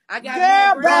Instagram. I got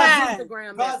Girl, Brandon's bye.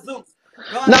 Instagram God, messages.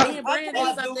 Now, Me and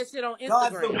Brandon sent that shit on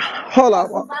Instagram. hold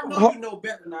on. I know you know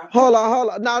better now. Hold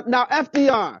on. Now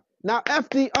FDR. Now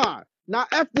FDR. Now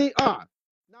FDR.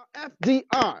 Now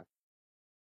FDR.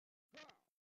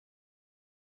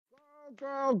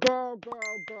 Girl.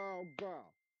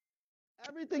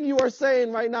 Everything you are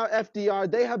saying right now, FDR,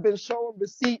 they have been showing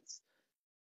receipts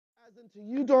as into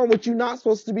you doing what you're not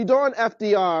supposed to be doing,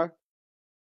 FDR.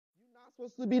 You're not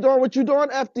supposed to be doing what you're doing,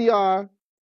 FDR.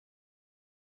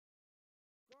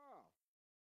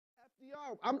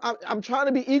 FDR, I'm trying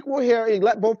to be equal here and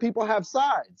let both people have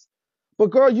sides.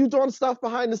 But girl, you doing stuff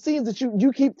behind the scenes that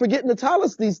you keep forgetting to tell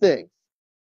us these things.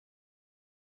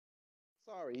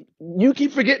 Sorry. You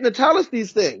keep forgetting to tell us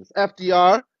these things,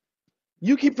 FDR.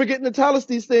 You keep forgetting to tell us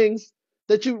these things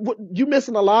that you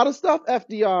missing a lot of stuff,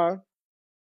 FDR.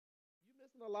 You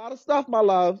missing a lot of stuff, my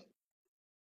love.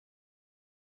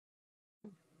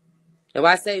 If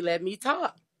I say let me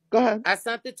talk, Go ahead. I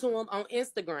sent it to him on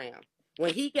Instagram.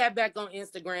 When he got back on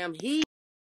Instagram,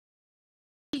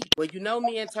 well, you know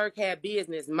me and Turk had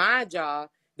business. My job,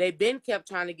 they been kept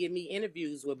trying to get me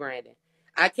interviews with Brandon.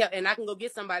 I can go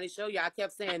get somebody to show you. I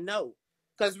kept saying no.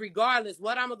 Because regardless,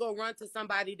 what I'm going to go run to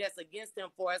somebody that's against him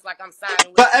for, it's like I'm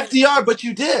siding with But the enemy. FDR, but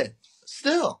you did.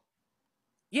 Still.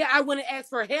 Yeah, I wouldn't ask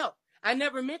for help. I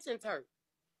never mentioned Turk.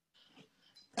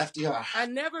 FDR. I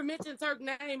never mentioned Turk's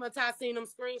name until I seen them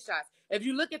screenshots. If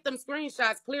you look at them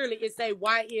screenshots, clearly it say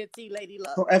YNT Lady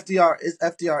Luck. So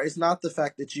FDR is not the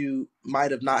fact that you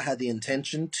might have not had the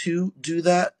intention to do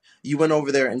that. You went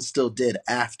over there and still did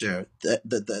after the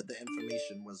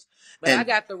information was. But I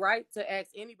got the right to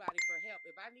ask anybody for help.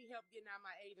 If I need help getting out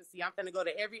my agency, I'm going to go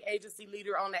to every agency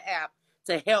leader on the app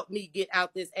to help me get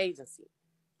out this agency.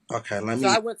 Okay, So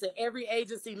I went to every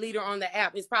agency leader on the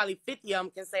app. It's probably 50 of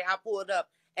them can say I pulled up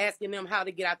asking them how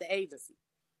to get out the agency.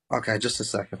 Okay, just a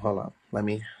second. Hold on. Let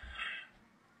me.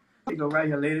 Here go right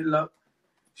here, Lady Luck.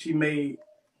 She made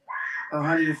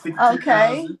 152,000.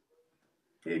 Okay.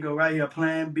 Here you go right here,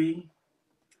 Plan B.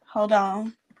 Hold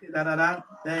on.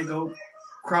 There you go.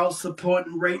 Cross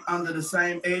supporting rate under the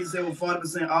same agency with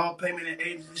 40% all payment and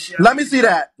agency. Let me see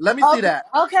that. Let me see that.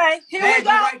 Okay, here we go.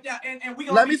 Right there, and we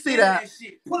gonna Let me see that.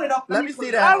 Shit. Pull it up. Let me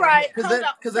see that. that. All right, Because hold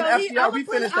on. then FDR, we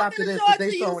finished after this because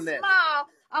they you showing this. small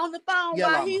on the phone Yeah,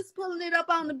 while llama. he's pulling it up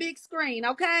on the big screen,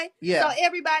 okay? Yeah. So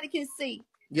everybody can see.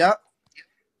 Yep.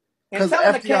 Because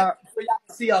FDR, so y'all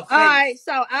can see her face. All right,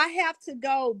 so I have to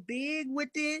go big with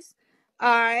this. All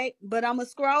right, but I'm gonna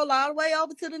scroll all the way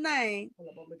over to the name. Hold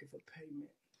up, I'm looking for payment.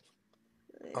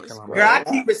 Okay, girl, I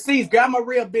keep receipts. Girl, I'm a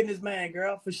real businessman,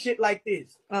 girl, for shit like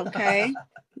this. Okay.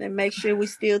 Then make sure we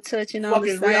still touching on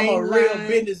the same I'm a real line.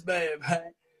 businessman,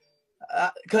 man.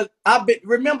 Cause I've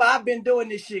been doing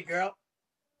this shit, girl.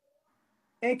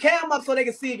 And cam up so they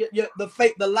can see the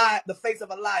face of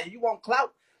a liar. You want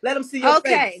clout? Let them see your face.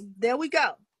 Okay, there we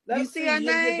go. Let you them see her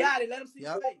name? You got it. Let them see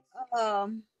your face.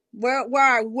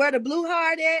 Where the blue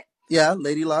heart at? Yeah,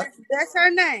 Lady Luck. That's her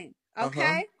name.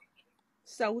 Okay.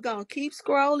 So we're gonna keep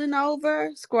scroll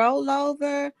over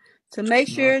to make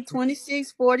sure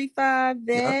 26, 45,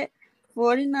 that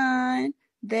 49,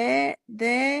 that.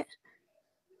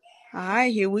 All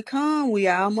right, here we come. We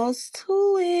almost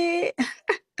to it.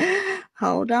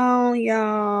 Hold on,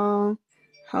 y'all.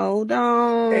 Hold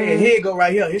on. Hey, here you go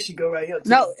right here. Here she go right here. Too.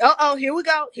 No. Here we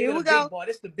go. Here we go. Big boy.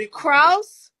 This the big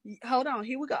Cross. Hold on.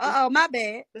 Here we go. My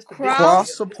bad.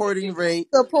 Cross supporting rate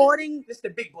This the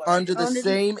big boy under the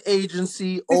same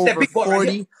agency over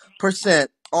 40%.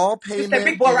 All payment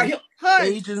big boy right here.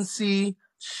 Agency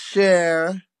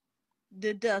share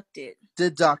deducted.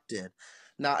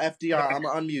 Now, FDR, I'm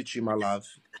gonna unmute you, my love.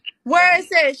 Where it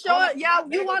says, show Hold it, up,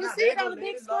 y'all. there You go want to now. see There it go on the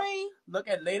big Lady Luck. screen? Look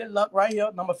at Lady Luck right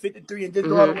here, number 53, and just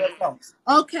go all the Mm-hmm. way across.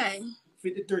 Okay.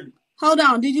 53. Hold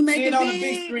on. Did you make See it it on the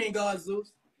big big? screen, God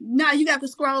Zeus. No, you got to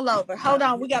scroll over. Hold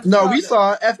on. We got to No, scroll. we Look,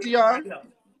 saw right FDR. here.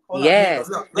 Hold up, there you go. Yes,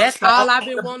 Look, that's stop. all I've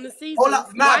been wanting to see, Hold Zeus.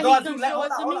 up, nah, Why he God Zeus, couldn't show it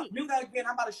to hold up. me? Mute that again.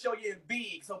 I'm about to show you in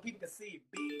big so people can see it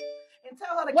big. And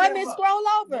tell her to Wait a catch minute. up. Scroll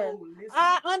over. No, listen.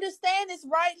 I understand it's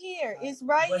right here. It's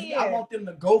right But here. I want them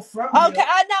to go from Okay, here.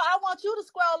 I know. I want you to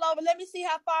scroll over. Let me see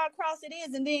how far across it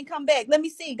is and then come back. Let me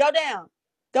see. Go down.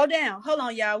 Go down. Hold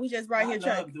on, y'all. We just right here.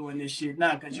 I love doing this shit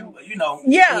now because you know.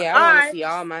 Yeah, Yeah, I all want to right. see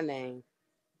all my name.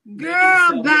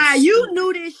 Girl, bye. You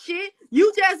knew this shit.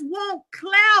 You just want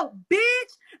clout,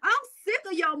 bitch. I'm sick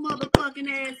of your motherfucking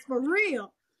ass for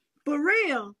real. For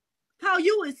real. How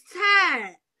you is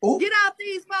tired. Ooh. Get out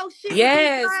these folks shit with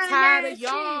this Yes, lying tired ass of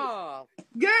shit. y'all.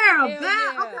 Girl, Hell bye.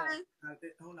 yeah. Okay.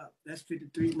 Hold up. That's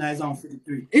 53. Now it's on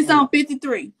 53. It's Hold on up.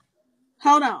 53.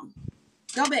 Hold on.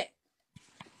 Go back.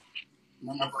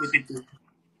 Number 53.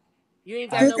 You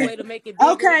ain't got no Okay. way to make it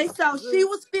bigger, Okay, so she Zeus.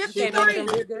 was You can't make 53.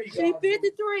 them bigger. She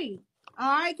 53.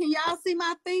 All right, can y'all see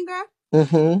my finger?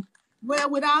 Mm-hmm.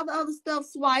 Well, with all the other stuff,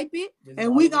 swipe it. This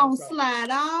And we gonna slide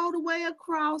all the way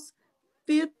across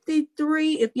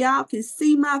 53. If y'all can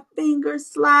see my finger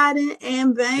sliding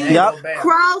and bang. Yep.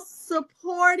 Cross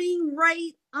supporting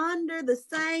rate under the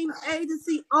same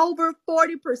agency over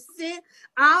 40%.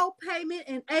 All payment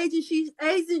and agency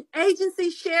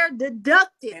share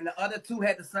deducted. And the other two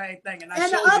had the same thing. And I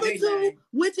And the showed you other they two, name.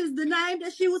 which is the name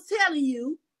that she was telling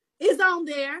you, is on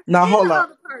there. Now, And hold the up.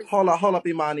 other person. Hold up,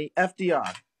 Emani.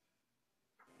 FDR.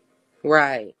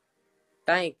 Right.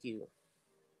 Thank you.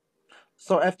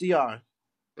 So, FDR,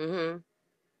 Mm-hmm.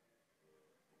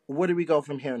 where do we go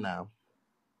from here now?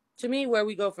 To me, where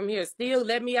we go from here, still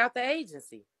let me out the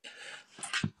agency.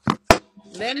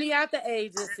 Let me out the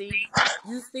agency.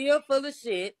 You still full of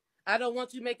shit. I don't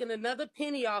want you making another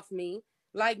penny off me.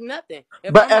 Like nothing.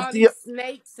 If But I'm all FDR, these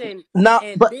snakes and now,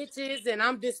 but bitches and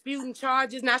I'm disputing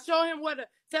charges. Now show him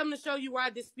tell him to show you where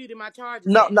I disputed my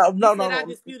charges no, at. no, He no, no, said I no.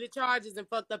 disputed charges and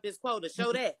fucked up his quota.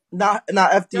 Show that. Now,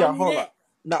 Show FDR, me hold up. that.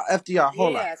 Now, FDR,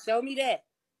 hold up. Yeah, show me that.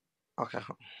 Okay.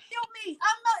 Mute me.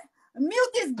 I'm not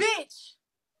mute this bitch.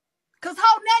 Cause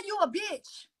how now you a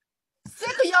bitch.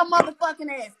 Sick of your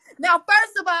motherfucking ass. Now,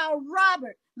 first of all,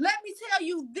 Robert, let me tell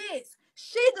you this.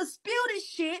 She disputed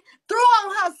shit, threw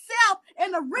on herself,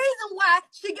 and the reason why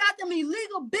she got them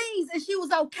illegal beans and she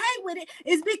was okay with it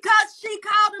is because she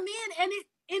called him in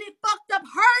and it fucked up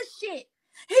her shit.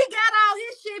 He got all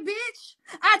his shit, bitch.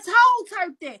 I told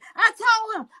Turk that. I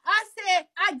told him. I said,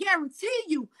 I guarantee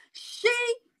you, she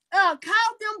called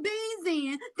them beans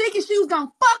in, thinking she was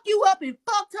gonna fuck you up and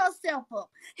fucked herself up.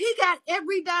 He got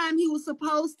every dime he was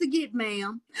supposed to get,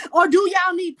 ma'am. Or do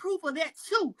y'all need proof of that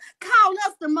too? Call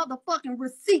us the motherfucking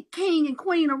receipt king and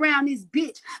queen around this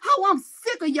bitch. Oh, I'm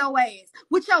sick of your ass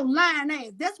with your lying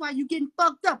ass. That's why you getting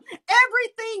fucked up.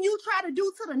 Everything you try to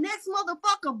do to the next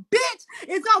motherfucker bitch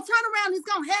is gonna turn around. It's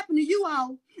gonna happen to you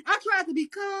all. I tried to be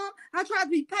calm. I tried to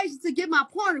be patient to get my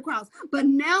point across. But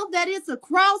now that it's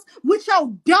across with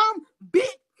your dumb, big,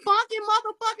 funky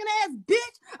motherfucking ass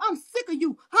bitch, I'm sick of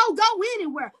you. Ho, go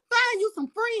anywhere. Find you some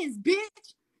friends,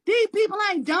 bitch. These people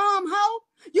ain't dumb, ho.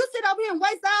 You sit up here and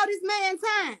waste all this man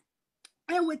time.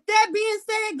 And with that being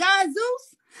said, God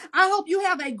Zeus, I hope you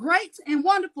have a great and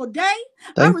wonderful day.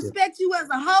 I Thank you. respect you as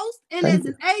a host and Thank as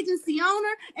you. an agency owner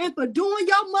and for doing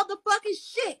your motherfucking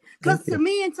shit. Because Thank to you.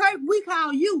 me and Turk, we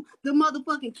call you the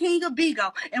motherfucking king of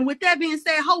Bigo. And with that being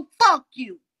said, ho, fuck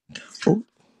you. Ooh.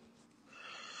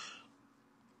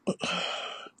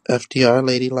 FDR,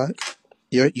 Lady Luck.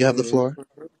 You have the floor.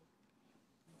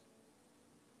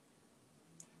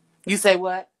 You say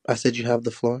what? I said you have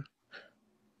the floor.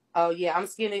 Oh yeah, I'm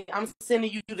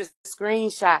sending you the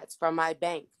screenshots from my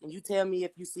bank, and you tell me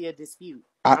if you see a dispute.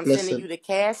 I'm sending Listen, you the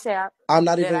cash app I'm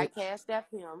not that I even. cashed at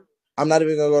him. I'm not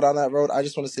even gonna go down that road. I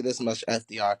just want to say this much,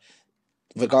 FDR.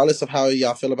 Regardless of how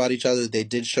y'all feel about each other, they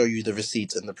did show you the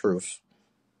receipts and the proof.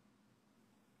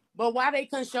 But why they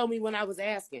couldn't show me when I was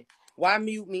asking? Why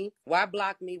mute me? Why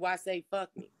block me? Why say fuck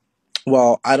me?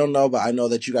 Well, I don't know, but I know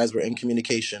that you guys were in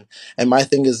communication. And my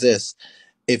thing is this.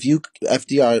 If you,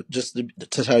 FDR, just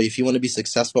to tell you, if you want to be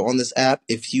successful on this app,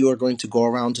 if you are going to go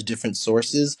around to different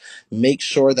sources, make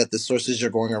sure that the sources you're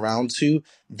going around to,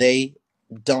 they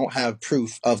don't have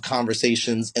proof of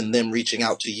conversations and them reaching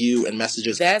out to you and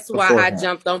messages That's why I beforehand.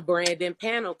 jumped on Brandon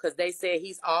panel because they said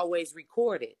he's always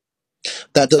recorded.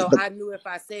 That does, So but I knew if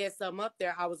I said something up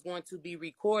there, I was going to be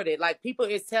recorded. Like people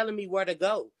is telling me where to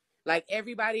go. Like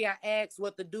everybody I asked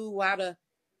what to do, how to,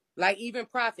 like even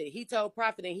Prophet, he told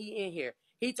Prophet and he in here.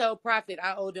 He told Prophet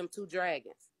I owed them 2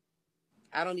 dragons.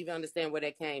 I don't even understand where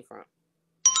that came from.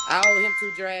 I owe him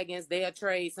 2 dragons. They'll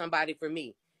trade somebody for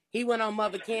me. He went on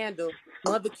Mother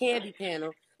Candy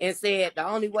panel and said the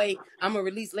only way I'm gonna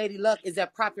release Lady Luck is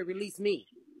that Prophet release me.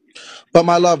 But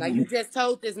my love, Now you just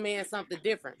told this man something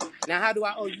different. Now how do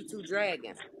I owe you 2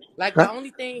 dragons? Like the only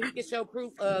thing he can show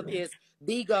proof of is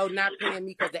Bigo not paying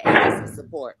me because the agency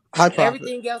support. High Prophet.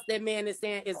 Everything else that man is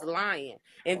saying is lying.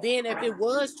 And then if it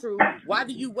was true, why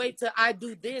do you wait till I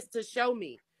do this to show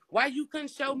me? Why you couldn't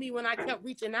show me when I kept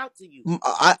reaching out to you?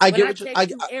 I When get I what you text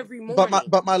you every but morning.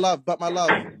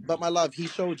 my love, he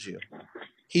showed you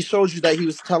that he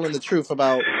was telling the truth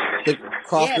about the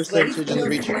cross Yes, but he's percentage and the still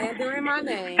reach. slandering my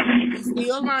name. He's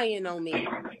still lying on me.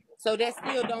 So that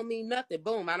still don't mean nothing.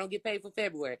 Boom, I don't get paid for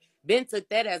February. Ben took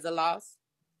that as a loss.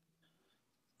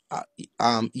 You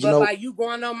But know, by you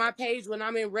going on my page when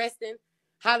I'm in resting,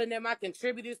 hollering at my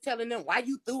contributors, telling them why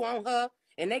you threw on her,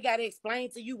 and they got to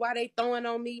explain to you why they throwing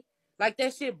on me, like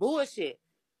that shit bullshit.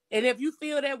 And if you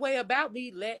feel that way about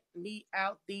me, let me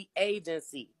out the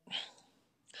agency.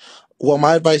 well,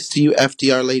 my advice to you,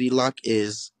 FDR Lady Luck,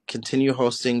 is continue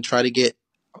hosting. Try to get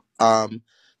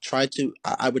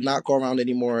I would not go around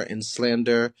anymore and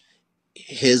slander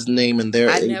his name and their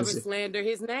I never agency. slander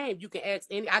his name. You can ask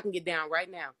any. I can get down right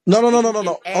now, No, no, no, and no, you no,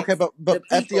 can no. Okay, ask but the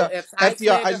people FDR, if I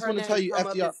FDR, I slander just her want to tell name. you, Come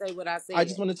up FDR, and say what I I said.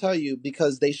 just want to tell you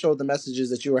because they showed the messages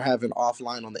that you were having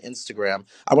offline on the Instagram.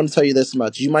 I want to tell you this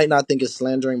much: you might not think it's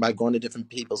slandering by going to different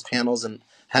people's panels and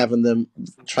having them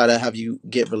try to have you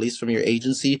get released from your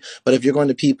agency. But if you're going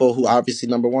to people who obviously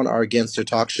number one are against or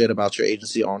talk shit about your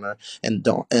agency owner and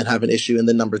don't and have an issue, and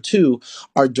then number two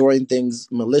are doing things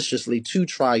maliciously to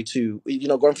try to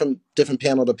going from different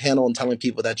panel to panel and telling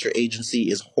people that your agency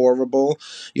is horrible,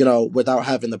 without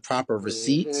having the proper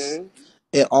receipts, Mm-hmm.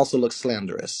 it also looks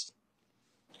slanderous.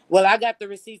 Well, I got the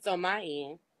receipts on my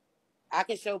end. I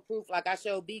can show proof like I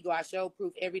showed Bigo. I show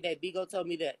proof every day. Bigo told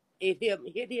me that it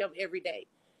hit him every day.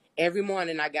 Every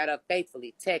morning I got up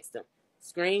faithfully, text him,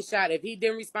 screenshot. If he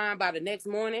didn't respond by the next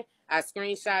morning, I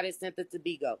screenshot it, sent it to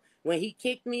Bigo. When he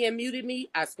kicked me and muted me,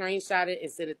 I screenshot it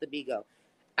and sent it to Bigo.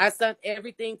 I sent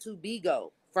everything to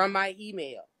Bigo from my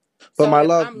email. But So my if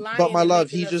love, I'm but lying my and love,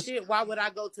 making he up just, shit, why would I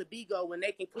go to Bigo when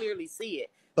they can clearly see it?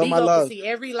 but my Bigo can love, see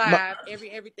every my, live,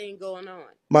 everything going on.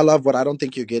 my love, what I don't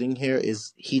think you're getting here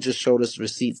is he just showed us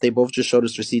receipts. They both just showed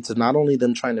us receipts of not only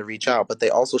them trying to reach out, but they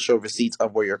also showed receipts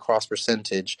of where your cross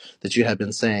percentage that you had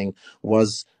been saying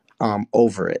was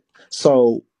over it.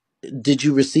 So did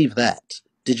you receive that?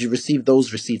 Did you receive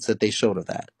those receipts that they showed of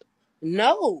that?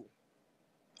 No.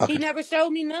 He Okay. never showed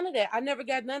me none of that. I never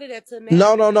got none of that till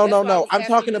No, now. no, no, That's no, why I no. was I'm asking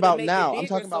talking you to about make it now. I'm bigger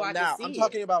talking so about I could now. I'm see it.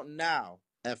 talking about now,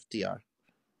 FDR.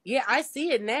 Yeah, I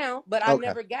see it now, but I Okay.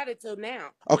 never got it till now.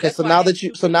 Okay, That's so why I now that asked you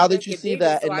you, so can you now that make you it see bigger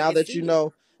that, so and I can see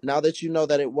it? now that you know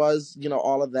that it was,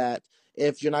 all of that,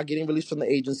 if you're not getting released from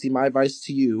the agency, my advice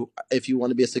to you, if you want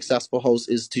to be a successful host,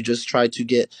 is to just try to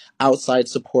get outside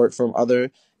support from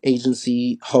other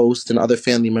agency hosts and other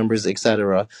family members,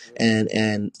 etc.,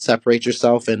 and separate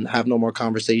yourself and have no more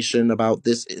conversation about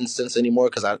this instance anymore,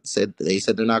 because they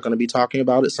said they're not going to be talking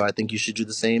about it. So I think you should do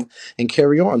the same and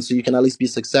carry on so you can at least be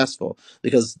successful,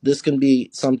 because this can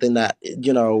be something that,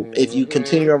 if you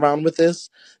continue Mm-hmm. around with this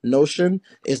notion,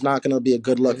 it's not going to be a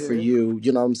good look for Mm-hmm. you,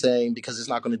 you know what I'm saying, because it's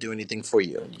not going to do anything for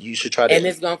you. You should try And to.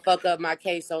 it's gonna fuck up my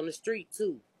case on the street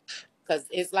too. Cause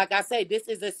it's like I say, this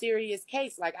is a serious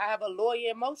case. Like I have a lawyer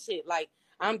and most shit. Like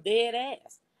I'm dead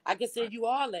ass. I can send you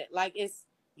all that. Like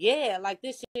like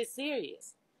this shit is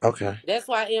serious. Okay. That's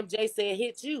why MJ said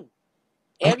hit you.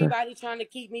 Okay. Everybody trying to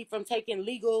keep me from taking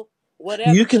legal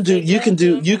whatever You can because do they you can love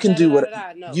do him you and can da da do da what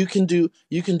da da. No.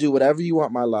 you can do whatever you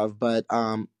want, my love, but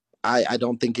I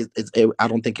don't think I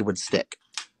don't think it would stick.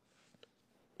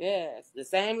 Yes. The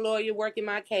same lawyer working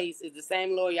my case is the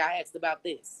same lawyer I asked about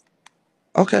this.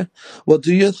 Okay. Well,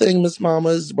 do your thing, Miss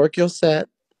Mamas. Work your set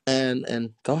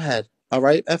and go ahead. All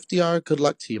right, FDR. Good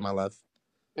luck to you, my love.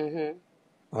 Mm-hmm.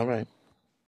 All right.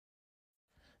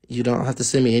 You don't have to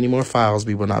send me any more files.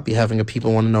 We will not be having a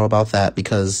people want to know about that,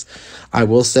 because I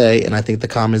will say, and I think the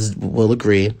comments will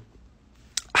agree,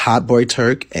 Hot Boy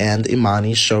Turk and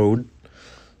Emani showed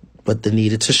what they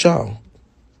needed to show.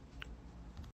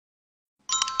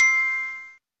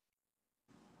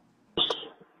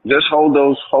 Just hold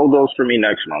those for me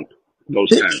next month. Those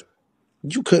 10. Bitch,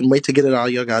 you couldn't wait to get it all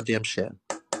your goddamn shit.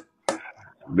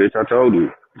 Bitch, I told you.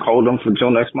 Hold them for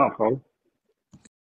till next month, ho.